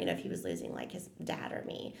different, if he was losing, like, his dad or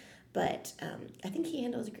me. But I think he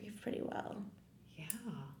handles grief pretty well. Yeah.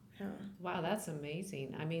 Wow, that's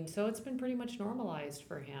amazing. I mean, so it's been pretty much normalized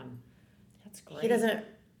for him. That's great.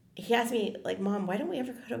 He asked me, like, Mom, why don't we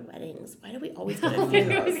ever go to weddings? Why do we always go to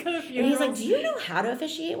funerals? And he's like, do you know how to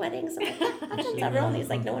officiate weddings? I'm like, yeah, I've done several. And he's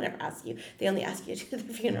like, no one ever asks you. They only ask you to do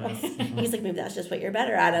the funerals. He's like, maybe that's just what you're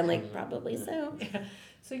better at. I'm like, probably so. Yeah.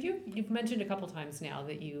 So you've mentioned a couple times now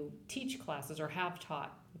that you teach classes or have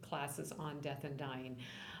taught classes on death and dying.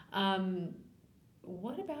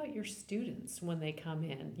 what about your students when they come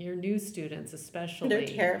in? Your new students especially. They're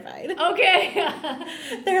terrified. Okay.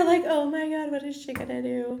 They're like, oh my God, what is she gonna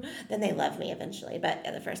do? Then they love me eventually, but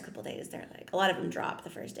the first couple days, they're like, a lot of them drop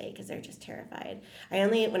the first day because they're just terrified.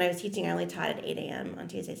 When I was teaching, I only taught at 8 a.m. on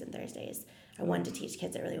Tuesdays and Thursdays. I wanted to teach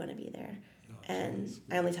kids that really want to be there. And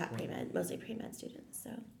I only taught pre-med, mostly pre-med students.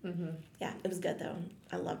 So, yeah, it was good, though.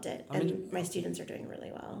 I loved it. And my students are doing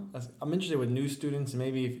really well. I'm interested with new students.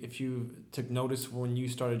 Maybe if you took notice when you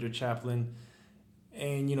started your chaplain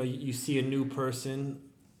and, you see a new person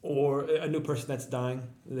or a new person that's dying,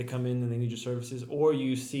 they come in and they need your services, or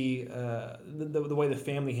you see the way the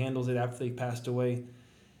family handles it after they passed away.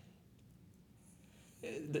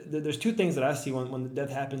 There's two things that I see when the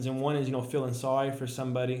death happens, and one is, feeling sorry for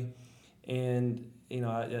somebody. And,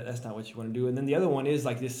 that's not what you want to do. And then the other one is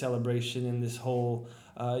like this celebration and this whole,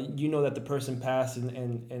 that the person passed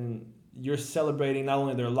and you're celebrating not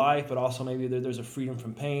only their life, but also maybe there's a freedom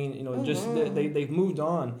from pain, they've moved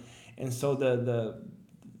on. And so the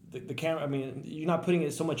camera, you're not putting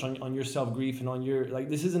it so much on your self-grief and on your,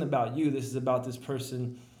 this isn't about you. This is about this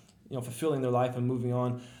person, fulfilling their life and moving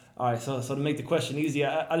on. All right, so to make the question easy,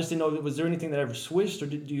 I just didn't know, was there anything that ever switched, or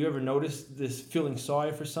do you ever notice this feeling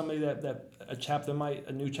sorry for somebody that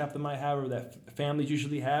a new chaplain might have, or that families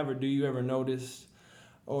usually have, or do you ever notice,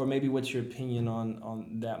 or maybe what's your opinion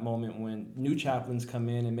on that moment when new chaplains come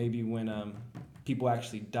in and maybe when people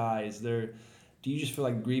actually die? Do you just feel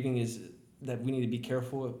like grieving is that we need to be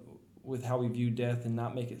careful with how we view death and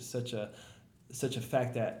not make it such a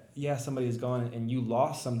fact that, somebody is gone and you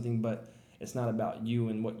lost something, but it's not about you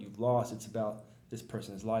and what you've lost. It's about this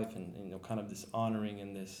person's life and kind of this honoring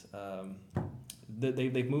and this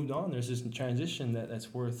they've moved on. There's this transition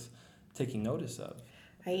that's worth taking notice of.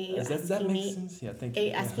 Does that make sense? Yeah, thank you. Are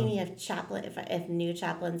you asking me if new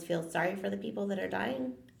chaplains feel sorry for the people that are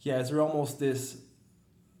dying? Yeah, is there almost this?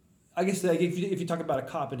 I guess if you talk about a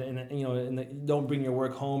cop and don't bring your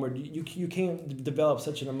work home, or you can't develop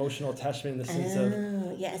such an emotional attachment in the sense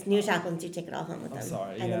of. Yes, new chaplains do take it all home with them.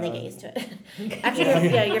 Sorry, and then they get used to it. After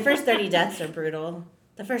your first 30 deaths are brutal.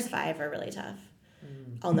 The first 5 are really tough.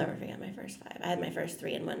 I'll never forget my first 5. I had my first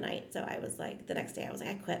 3 in one night, so I was like, the next day I was like,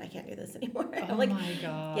 I quit. I can't do this anymore. Oh my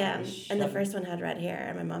gosh. Yeah, and the first one had red hair,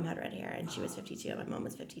 and my mom had red hair, and she was 52, and my mom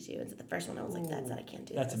was 52, and so the first one I was like, that's it, I can't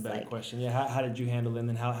do That's this. a bad question. Yeah, how did you handle it, and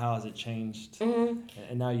then how has it changed? Mm-hmm.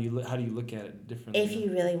 And now how do you look at it differently? If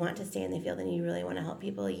you really want to stay in the field and you really want to help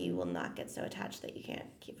people, you will not get so attached that you can't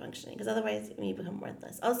keep functioning, because otherwise you become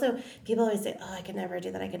worthless. Also, people always say, I could never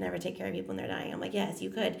do that. I could never take care of people when they're dying. I'm like, yes,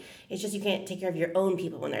 you could. It's just you can't take care of your own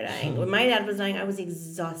people when they're dying. When my dad was dying, I was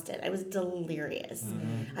exhausted. I was delirious.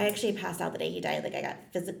 Mm-hmm. I actually passed out the day he died. I got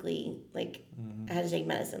physically, I had to take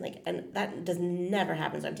medicine. And that does never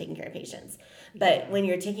happen, so I'm taking care of patients. But when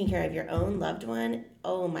you're taking care of your own loved one,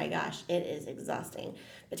 oh my gosh, it is exhausting.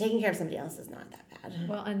 But taking care of somebody else is not that bad.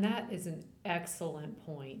 Well, and that is an excellent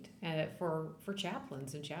point for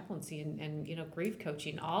chaplains and chaplaincy and grief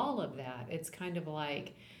coaching, all of that. It's kind of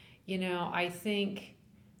like, I think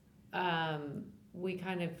we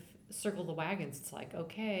kind of circle the wagons. It's like,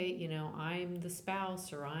 okay, I'm the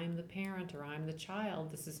spouse, or I'm the parent, or I'm the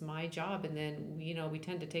child. This is my job. And then, we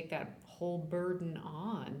tend to take that whole burden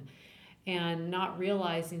on and not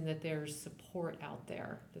realizing that there's support out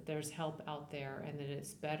there, that there's help out there, and that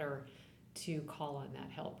it's better to call on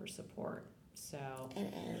that help or support. So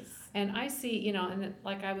it is. And I see, and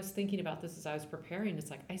like I was thinking about this as I was preparing,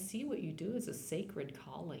 it's like, I see what you do as a sacred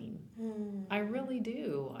calling. I really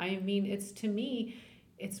do. It's, to me,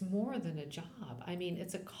 it's more than a job.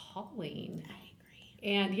 It's a calling. I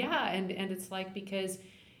agree. And and it's like, because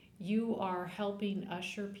you are helping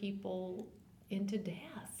usher people into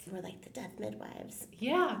death. We're like the death midwives.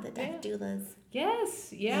 Yeah. The death doulas.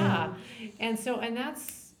 Yes. Yeah. And so, and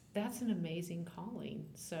that's an amazing calling.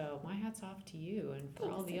 So my hat's off to you and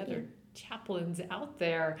for all the other chaplains out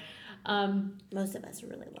there. Most of us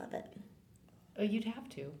really love it. You'd have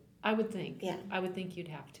to, I would think. Yeah. I would think you'd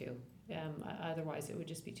have to. Otherwise, it would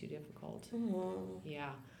just be too difficult. Mm-hmm.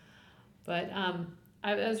 Yeah. But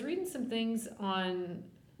I was reading some things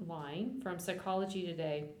online from Psychology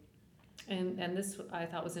Today, and this I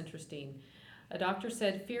thought was interesting. A doctor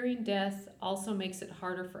said, fearing death also makes it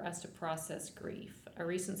harder for us to process grief. A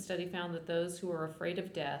recent study found that those who are afraid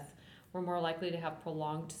of death were more likely to have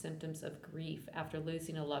prolonged symptoms of grief after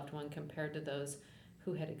losing a loved one compared to those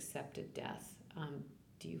who had accepted death.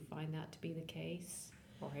 Do you find that to be the case?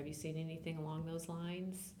 Or have you seen anything along those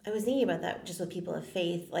lines? I was thinking about that just with people of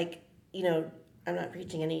faith. I'm not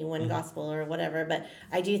preaching any one gospel or whatever, but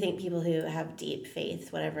I do think people who have deep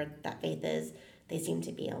faith, whatever that faith is, they seem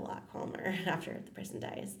to be a lot calmer after the person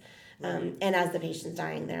dies. And as the patient's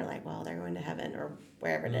dying, they're like, well, they're going to heaven or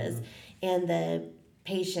wherever it is. And the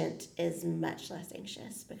patient is much less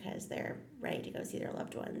anxious because they're ready to go see their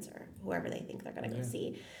loved ones or whoever they think they're going to go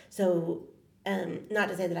see. So not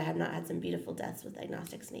to say that I have not had some beautiful deaths with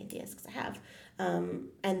agnostics and atheists, because I have,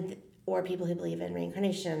 or people who believe in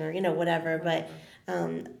reincarnation or, whatever. But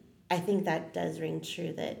I think that does ring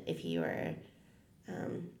true, that if you are,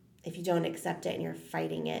 if you don't accept it and you're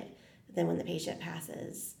fighting it, then when the patient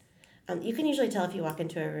passes, you can usually tell if you walk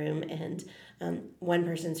into a room and one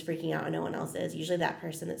person's freaking out and no one else is. Usually that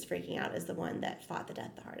person that's freaking out is the one that fought the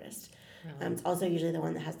death the hardest. Really? It's also usually the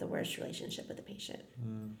one that has the worst relationship with the patient.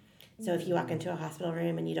 So if you walk into a hospital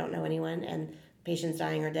room and you don't know anyone and the patient's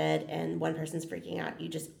dying or dead and one person's freaking out, you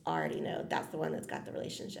just already know that's the one that's got the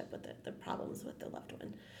relationship with the problems with the loved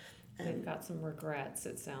one. They've got some regrets,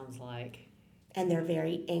 it sounds like. And they're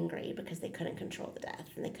very angry because they couldn't control the death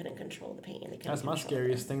and they couldn't control the pain. That's my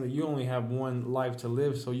scariest thing, that you only have one life to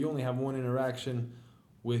live, so you only have one interaction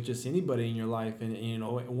with just anybody in your life. And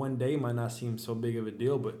one day might not seem so big of a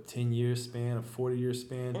deal, but 10 years span, a 40-year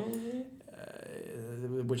span,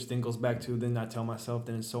 which then goes back to, then I tell myself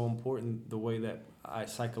that it's so important the way that I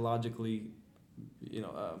psychologically,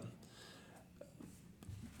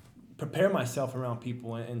 prepare myself around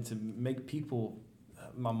people and to make people,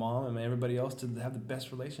 my mom and everybody else, to have the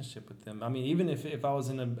best relationship with them. I mean, even if I was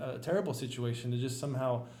in a terrible situation, to just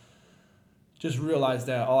somehow just realize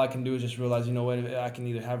that all I can do is just realize, I can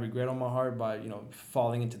either have regret on my heart by,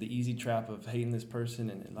 falling into the easy trap of hating this person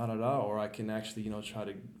and or I can actually, try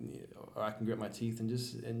to, or I can grit my teeth and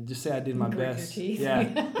just say I did my best. Yeah.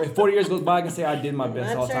 If 40 years goes by, I can say I did my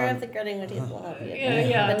best all the time. I'm not sure if the gritting my teeth will help you.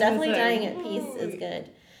 But definitely dying at peace is good.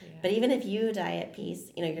 But even if you die at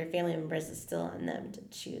peace, your family members, is still on them to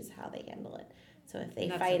choose how they handle it. So if they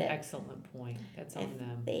fight it. That's an excellent point. That's on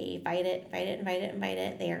them. They fight it,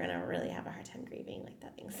 they are going to really have a hard time grieving, like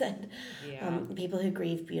that being said. Yeah. People who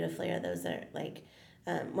grieve beautifully are those that are like,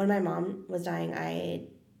 when my mom was dying, I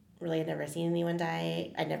really had never seen anyone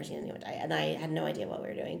die. I'd never seen anyone die, and I had no idea what we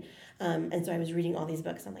were doing. And so I was reading all these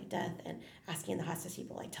books on death and asking the hospice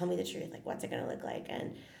people, tell me the truth, what's it going to look like?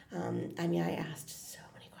 And I asked so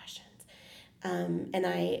many questions. And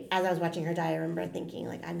as I was watching her die, I remember thinking,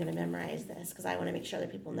 I'm going to memorize this because I want to make sure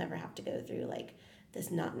that people never have to go through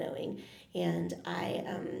this not knowing. And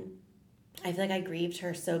I feel like I grieved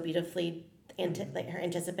her so beautifully, her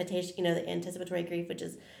anticipation, the anticipatory grief, which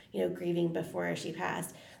is, grieving before she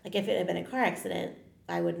passed. If it had been a car accident,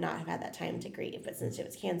 I would not have had that time to grieve. But since it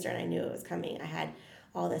was cancer and I knew it was coming, I had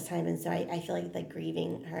all this time. And so I feel like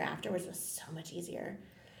grieving her afterwards was so much easier.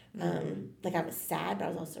 I was sad, but I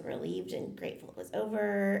was also relieved and grateful it was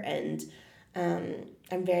over. And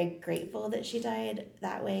I'm very grateful that she died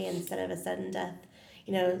that way instead of a sudden death.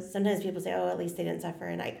 Sometimes people say, oh, at least they didn't suffer.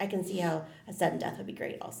 And I can see how a sudden death would be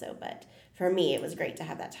great also. But for me, it was great to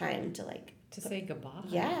have that time to say goodbye.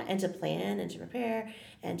 Yeah, and to plan and to prepare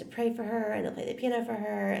and to pray for her and to play the piano for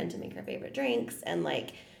her and to make her favorite drinks and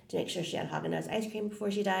to make sure she had Haagen-Dazs ice cream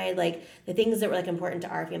before she died. The things that were important to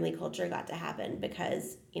our family culture got to happen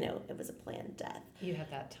because, it was a planned death. You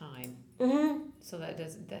had that time. Mm-hmm. So that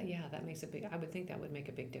makes a big, I would think that would make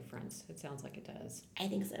a big difference. It sounds like it does. I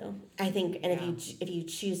think so. If you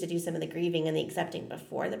choose to do some of the grieving and the accepting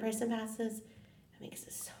before the person passes, it makes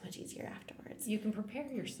it so much easier afterwards. You can prepare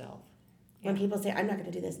yourself. When people say, I'm not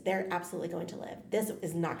going to do this, they're absolutely going to live. This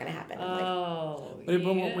is not going to happen. But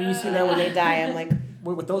when you see that when they die, I'm like...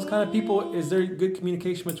 With those kind of people, is there good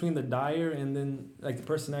communication between the dyer and then, the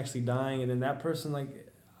person actually dying, and then that person,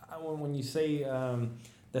 when you say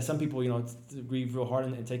that some people, grieve real hard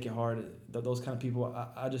and take it hard, those kind of people,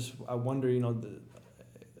 I wonder,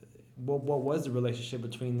 what was the relationship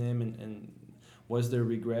between them and was there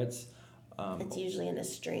regrets? It's usually an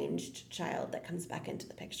estranged child that comes back into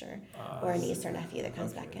the picture, or a niece or nephew that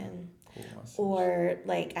comes back in. Cool. Or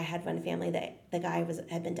I had one family that the guy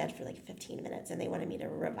had been dead for 15 minutes and they wanted me to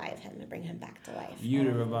revive him and bring him back to life. You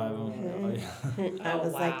to revive him? Mm-hmm. I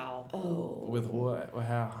was With what?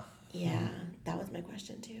 How? Yeah, that was my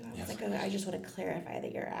question too. I was I just want to clarify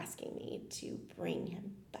that you're asking me to bring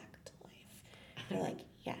him back to life. They're like,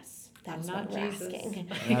 yes. That's what we're asking.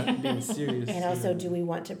 Not being serious. And also, do we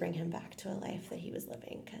want to bring him back to a life that he was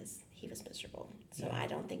living? Because he was miserable. So I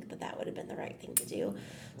don't think that would have been the right thing to do.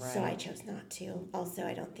 Right. So I chose not to. Also,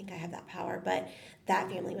 I don't think I have that power. But that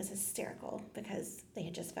family was hysterical because they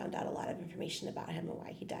had just found out a lot of information about him and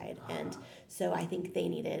why he died. And so I think they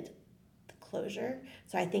needed the closure.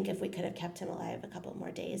 So I think if we could have kept him alive a couple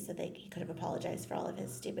more days, so he could have apologized for all of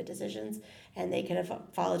his stupid decisions, and they could have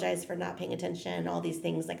apologized for not paying attention, all these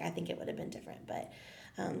things, like I think it would have been different. But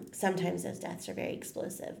sometimes those deaths are very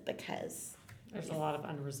explosive because there's a lot of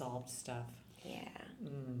unresolved stuff. Yeah.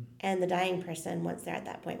 And the dying person, once they're at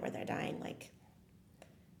that point where they're dying, like,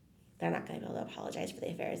 they're not going to be able to apologize for the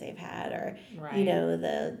affairs they've had, or you know,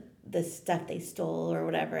 the stuff they stole or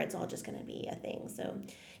whatever. It's all just going to be a thing. So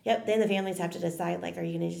yep, then the families have to decide, like, are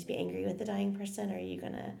you going to just be angry with the dying person, or are you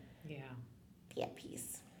going to be at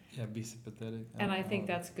peace? Yeah, be sympathetic. And I think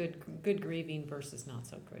that's good grieving versus not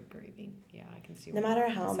so good grieving. Yeah, I can see. No matter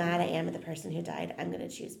how mad I am at the person who died, I'm going to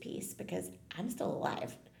choose peace because I'm still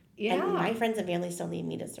alive. Yeah. And my friends and family still need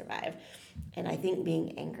me to survive. And I think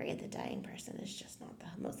being angry at the dying person is just not the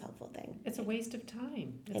most helpful thing. It's a waste of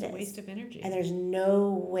time. It's a waste of energy. And there's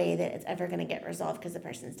no way that it's ever going to get resolved because the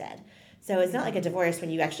person's dead. So it's not like a divorce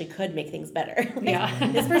when you actually could make things better.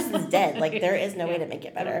 This person's dead. Like, there is no way to make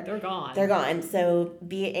it better. They're gone. They're gone. So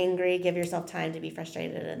be angry, give yourself time to be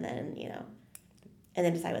frustrated, and then, you know, and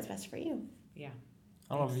then decide what's best for you. Yeah.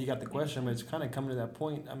 I don't know if you got the question, but it's kind of coming to that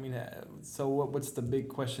point. I mean, so what's the big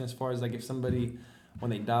question as far as, like, if somebody,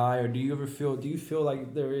 when they die, or do you feel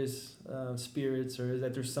like there is spirits, or is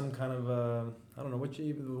that there's some kind of, I don't know,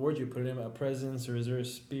 the word you put it in, a presence, or is there a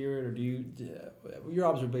spirit, or your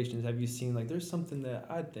observations, have you seen, like, there's something that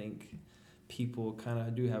I think people kind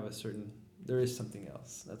of do have there is something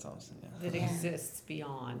else. That's all I'm saying. Yeah. That exists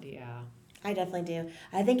beyond, I definitely do.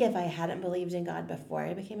 I think if I hadn't believed in God before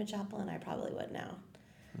I became a chaplain, I probably would now.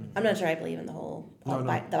 I'm not sure I believe in the whole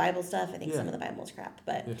the Bible stuff. I think some of the Bible's crap,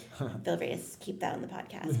 but feel free to keep that on the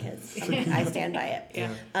podcast because I stand by it.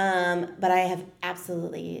 Yeah. But I have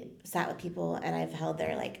absolutely sat with people, and I've held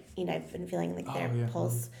their, like, you know, I've been feeling like their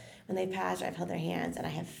pulse when they've passed, or I've held their hands, and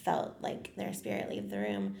I have felt like their spirit leave the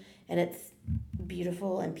room, and it's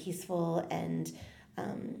beautiful and peaceful, and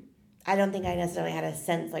I don't think I necessarily had a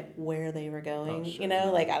sense, like, where they were going, you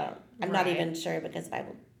know, like, I'm not even sure, because the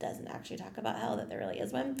Bible doesn't actually talk about hell, that there really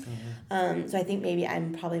is one. So I think maybe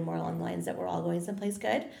I'm probably more along the lines that we're all going someplace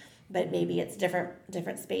good, but maybe it's different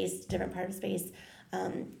space, different part of space.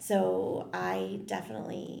 So I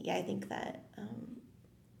definitely, I think that,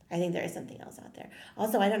 I think there is something else out there.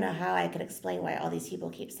 Also, I don't know how I could explain why all these people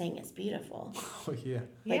keep saying it's beautiful.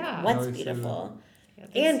 What's beautiful?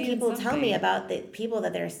 And people tell me about the people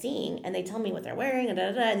that they're seeing, and they tell me what they're wearing,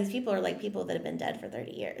 and these people are, like, people that have been dead for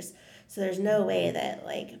 30 years. So there's no way that,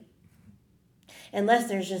 like, unless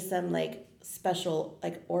there's just some, like, special,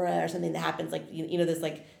 like, aura or something that happens, like, you know, this,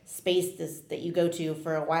 like, space that you go to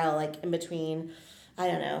for a while, like, in between. I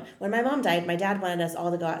don't know. When my mom died, my dad wanted us all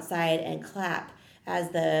to go outside and clap as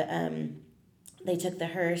they took the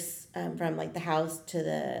hearse from, like, the house to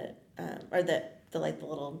the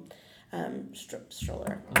little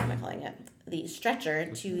stroller, what am I calling it? The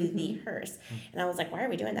stretcher to the hearse. And I was like, why are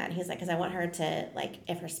we doing that? And he's like, because I want her to, like,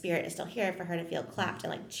 if her spirit is still here, for her to feel clapped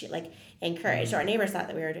and, like, encouraged. So our neighbors thought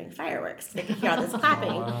that we were doing fireworks. They could hear all this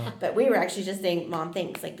clapping. But we were actually just saying, Mom,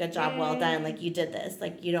 thanks. Like, good job, well done. Like, you did this.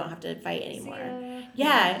 Like, you don't have to fight anymore.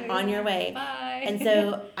 Yeah, on your way. Bye. And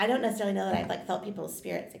so I don't necessarily know that I've, like, felt people's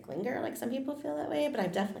spirits, like, linger. Like, some people feel that way. But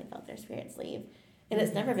I've definitely felt their spirits leave. And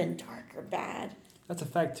it's never been dark or bad. That's a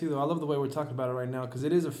fact, too, though. I love the way we're talking about it right now, because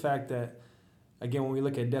it is a fact that, again, when we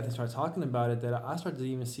look at death and start talking about it, that I start to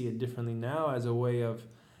even see it differently now as a way of,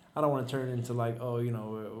 I don't want to turn it into, like, oh, you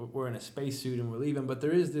know, we're in a spacesuit and we're leaving, but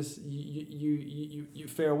there is this, you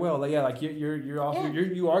farewell, like, yeah, like, you're off,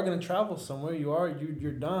 you are going to travel somewhere,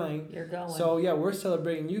 you're dying. You're going. So, yeah, we're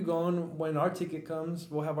celebrating you going. When our ticket comes,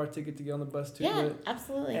 we'll have our ticket to get on the bus, too. Yeah,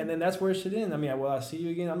 absolutely. And then that's where it should end. I mean, will I see you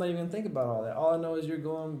again? I'm not even going to think about all that. All I know is you're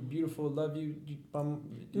going, beautiful, love you.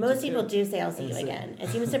 Most people do say, I'll see you again. It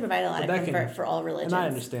seems to provide a lot of comfort for all religions. And I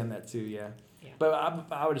understand that, too, yeah. But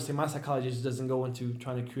I would just say my psychology just doesn't go into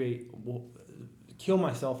trying to kill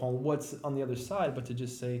myself on what's on the other side, but to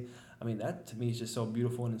just say, I mean, that to me is just so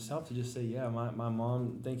beautiful in itself, to just say, yeah, my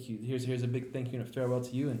mom, thank you. Here's a big thank you and a farewell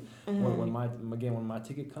to you. And when my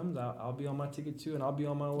ticket comes, I'll be on my ticket too, and I'll be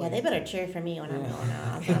on my way. Yeah, they better cheer for me when I'm going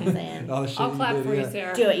out. That's what I'm saying. I'll clap for you,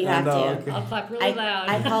 Sarah. Do it, you have to. Okay. I'll clap really loud.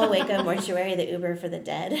 I call Waco Mortuary the Uber for the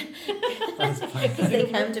dead. Because they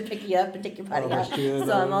come to pick you up and take your body out.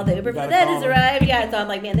 So I'm all, the Uber for the dead has arrived. Yeah, so I'm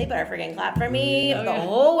like, man, they better freaking clap for me the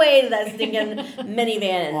whole way to that stinking minivan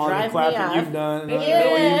and all drive the me clapping off. you've done.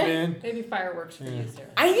 Yeah. Maybe fireworks for you, Sarah.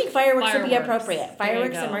 I think fireworks would be Fireworks. appropriate.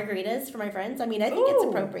 Fireworks and margaritas for my friends. I mean, I think it's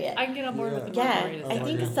appropriate. I can get on board with the Yeah, margaritas. I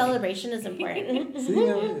think celebration is important. See,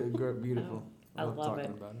 beautiful. I love talking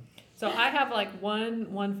it. About it. So I have like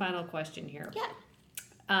one final question here.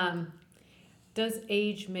 Yeah. Does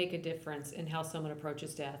age make a difference in how someone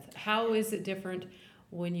approaches death? How is it different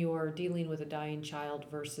when you're dealing with a dying child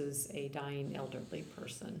versus a dying elderly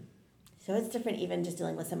person? So it's different even just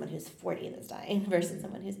dealing with someone who's 40 that's dying versus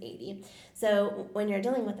someone who's 80. So when you're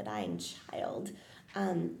dealing with a dying child,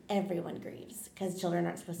 everyone grieves because children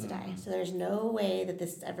aren't supposed to die. So there's no way that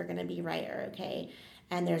this is ever going to be right or okay.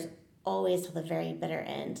 And there's always till the very bitter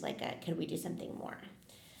end, like, could we do something more?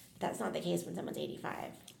 But that's not the case when someone's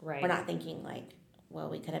 85. Right. We're not thinking like, well,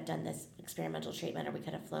 we could have done this experimental treatment, or we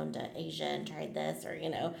could have flown to Asia and tried this, or,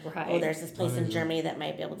 Right. oh, there's this place in Germany that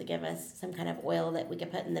might be able to give us some kind of oil that we could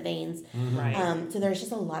put in the veins. Right. So there's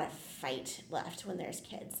just a lot of fight left when there's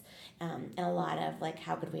kids, and a lot of like,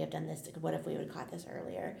 how could we have done this? What if we would have caught this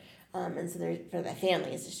earlier? And so there, for the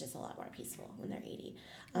families, it's just a lot more peaceful when they're 80.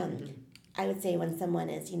 I would say when someone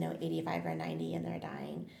is 85 or 90 and they're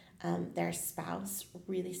dying, their spouse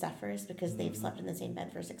really suffers because they've slept in the same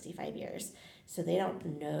bed for 65 years. So they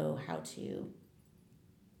don't know how to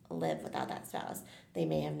live without that spouse. They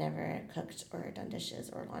may have never cooked or done dishes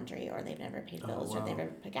or laundry, or they've never paid bills, or they've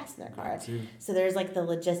never put gas in their car. So there's like the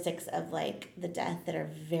logistics of like the death that are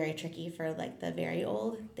very tricky for like the very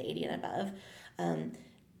old, the 80 and above.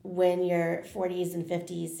 When you're 40s and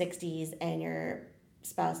 50s, 60s, and your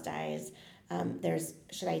spouse dies, there's,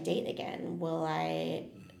 should I date again? Will I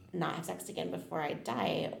not have sex again before I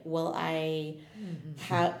die? Will I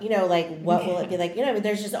have, like, what will it be like?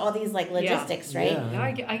 There's just all these like logistics, right? Yeah,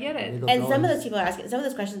 I get it. And some of those people are asking, some of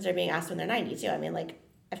those questions are being asked when they're 90 too. I mean, like,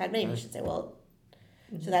 I've had many patients say, well,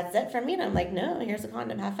 so that's it for me? And I'm like, no, here's a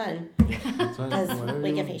condom, have fun. Because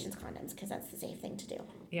we give patients condoms because that's the safe thing to do.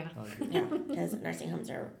 Yeah. Yeah, because nursing homes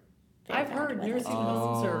are I've heard nursing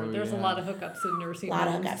homes there's a lot of hookups in nursing homes. A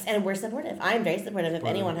lot of hookups. And we're supportive. I'm very supportive of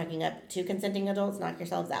anyone hooking up. 2 consenting adults, knock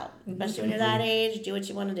yourselves out. Especially when you're that age, do what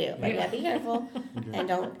you want to do. But be careful. And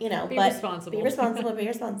don't, Be responsible. Be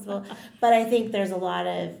responsible. But I think there's a lot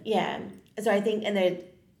of, So I think, and there's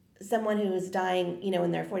someone who's dying,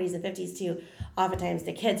 in their 40s and 50s too, oftentimes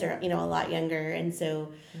the kids are, a lot younger. And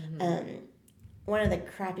so, one of the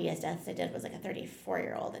crappiest deaths I did was like a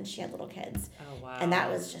 34-year-old, and she had little kids. Oh, wow. And that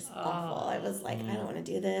was just awful. I was like, I don't want to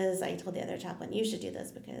do this. I told the other chaplain, you should do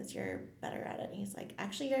this because you're better at it. And he's like,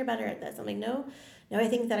 actually, you're better at this. I'm like, no, I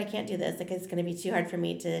think that I can't do this. Like, it's going to be too hard for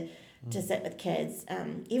me to sit with kids.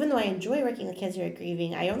 Even though I enjoy working with kids who are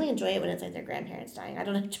grieving, I only enjoy it when it's like their grandparents dying. I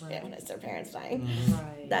don't enjoy it when it's their parents dying.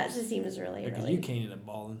 Right. That just seems really, Because really... you can't end up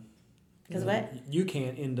bawling. Because what? You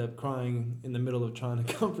can't end up crying in the middle of trying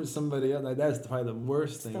to comfort somebody else. Like, that's probably the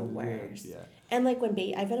worst thing. The worst. Yeah. And like when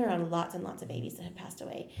I've been around lots and lots of babies that have passed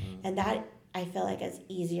away, and that I feel like is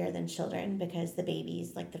easier than children because the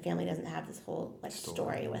babies, like the family doesn't have this whole like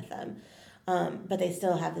story with them, but they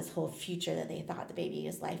still have this whole future that they thought the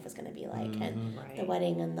baby's life was going to be like, and the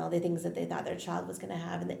wedding and all the things that they thought their child was going to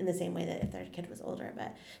have, in the same way that if their kid was older.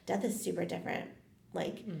 But death is super different.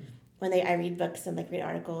 Like. When I read books and like read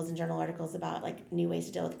articles and journal articles about like new ways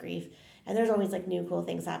to deal with grief, and there's always like new cool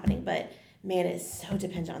things happening, but man, it's so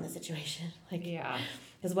dependent on the situation. Like,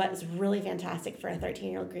 because what is really fantastic for a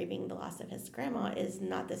 13-year-old grieving the loss of his grandma is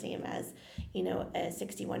not the same as, a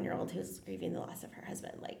 61-year-old who's grieving the loss of her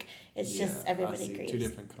husband. Like, it's just everybody grieves. Two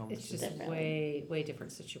different conversations. It's just way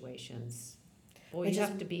different situations. Well, you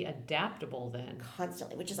have to be adaptable then.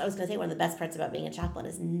 Constantly, which is, I was going to say, one of the best parts about being a chaplain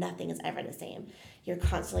is nothing is ever the same. You're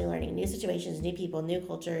constantly learning new situations, new people, new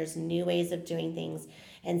cultures, new ways of doing things.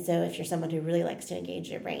 And so if you're someone who really likes to engage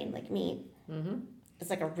your brain, like me, it's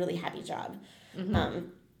like a really happy job.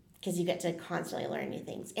 Because you get to constantly learn new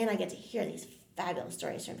things. And I get to hear these fabulous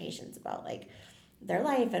stories from patients about, like, their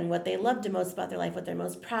life and what they loved the most about their life, what they're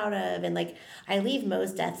most proud of. And like, I leave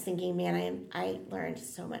most deaths thinking, man, I learned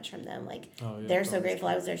so much from them. Like, they're so grateful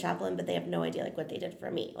I was their chaplain, but they have no idea like what they did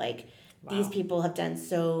for me. Like, these people have done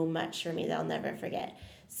so much for me that I'll never forget.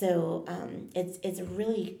 So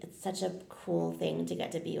it's such a cool thing to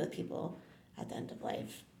get to be with people at the end of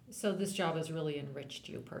life. So this job has really enriched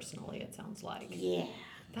you personally, it sounds like. Yeah.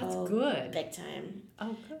 That's good. Big time.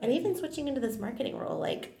 Oh, good. And even switching into this marketing role,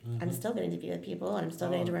 like, I'm still getting to be with people, and I'm still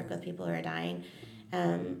getting to work with people who are dying.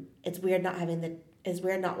 It's weird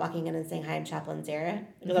not walking in and saying, hi, I'm Chaplain Sarah.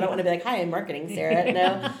 Because I don't want to be like, hi, I'm Marketing Sarah.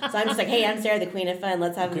 No. So I'm just like, hey, I'm Sarah, the Queen of Fun.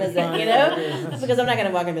 Let's have a visit, Because I'm not going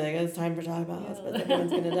to walk in and be like, it's time for talk about hospice.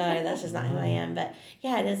 Everyone's going to die. That's just not who I am. But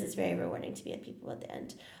yeah, it is. It's very rewarding to be with people at the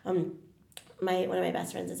end. One of my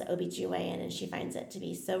best friends is an OBGYN, and she finds it to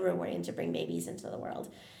be so rewarding to bring babies into the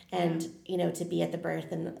world and, to be at the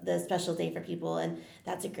birth and the special day for people. And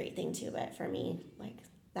that's a great thing too. But for me, like,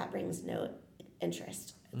 that brings no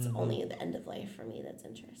interest. It's only the end of life for me that's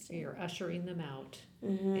interesting. You're ushering them out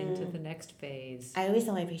into the next phase. I always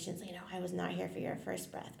tell my patients, I was not here for your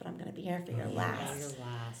first breath, but I'm going to be here for your last. Your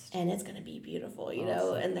last. And it's going to be beautiful, you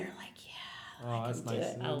know? And they're like, yeah, I that's can do nice.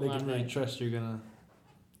 it. They can really trust you're going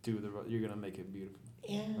to you're going to make it beautiful.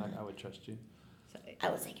 Yeah. I would trust you. So, I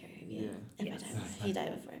will take care of you. Yeah. If he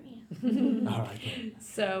died before me. All right.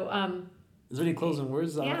 So, is there any closing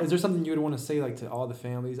words? Yeah. Is there something you would want to say like to all the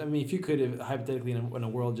families? I mean, if you could hypothetically in a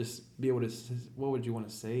world just be able to, what would you want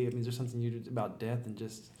to say? I mean, is there something about death and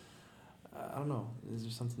just, I don't know. Is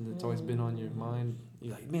there something that's always been on your mind?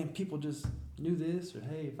 You're like, man, people just knew this, or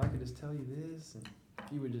hey, if I could just tell you this, and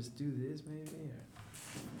if you would just do this maybe, or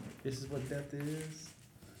this is what death is.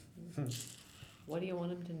 what do you want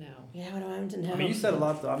them to know? Yeah, what do I want them to know? I mean, you said a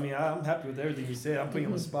lot, though. I mean, I'm happy with everything you said. I'm putting you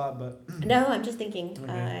on the spot, but... No, I'm just thinking.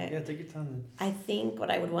 Okay. Yeah, take your time then. I think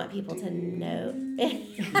what I would want people to know... Yeah,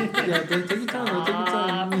 take your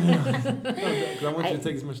time. Because I want you to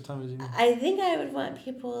take as much time as you need. I think I would want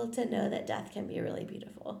people to know that death can be really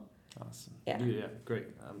beautiful. Awesome. Yeah. Yeah, great.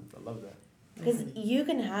 I love that. Because you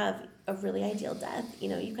can have a really ideal death.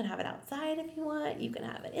 You can have it outside if you want. You can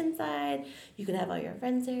have it inside. You can have all your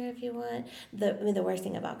friends there if you want. The worst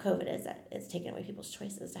thing about COVID is that it's taken away people's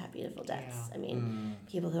choices to have beautiful deaths. Yeah. I mean,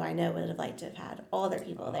 people who I know would have liked to have had all their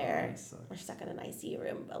people there. We're stuck in an ICU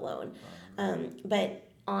room alone. But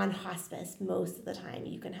on hospice, most of the time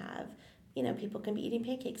you can have... people can be eating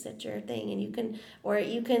pancakes at your thing, and you can,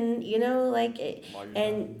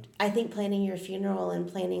 and I think planning your funeral and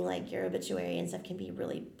planning like your obituary and stuff can be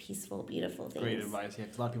really peaceful, beautiful things. Great advice, yeah,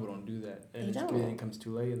 because a lot of people don't do that. And it comes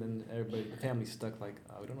too late, and then the family's stuck like,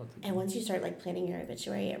 we don't know what to do. And once you start like planning your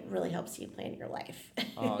obituary, it really helps you plan your life.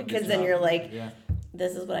 Oh, because then you're like,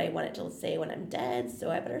 this is what I want it to say when I'm dead, so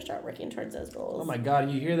I better start working towards those goals. Oh my God,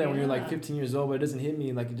 you hear that when you're like 15 years old, but it doesn't hit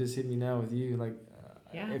me like it just hit me now with you. Like,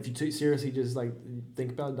 if you seriously just like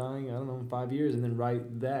think about dying, I don't know, in 5 years, and then write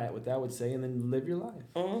what that would say, and then live your life.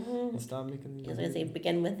 And stop making... I was going to say,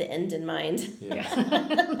 begin with the end in mind. Yeah.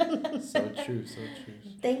 So true.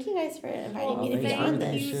 Thank you guys for inviting me to be on this.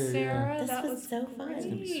 Thank you, Sarah. This that was so fun.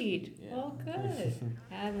 Great. Well, good.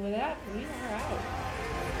 And with that, we are out.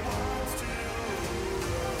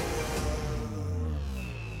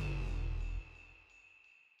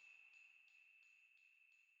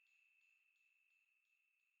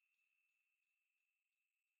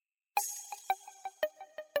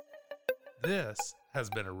 This has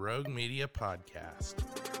been a Rogue Media podcast.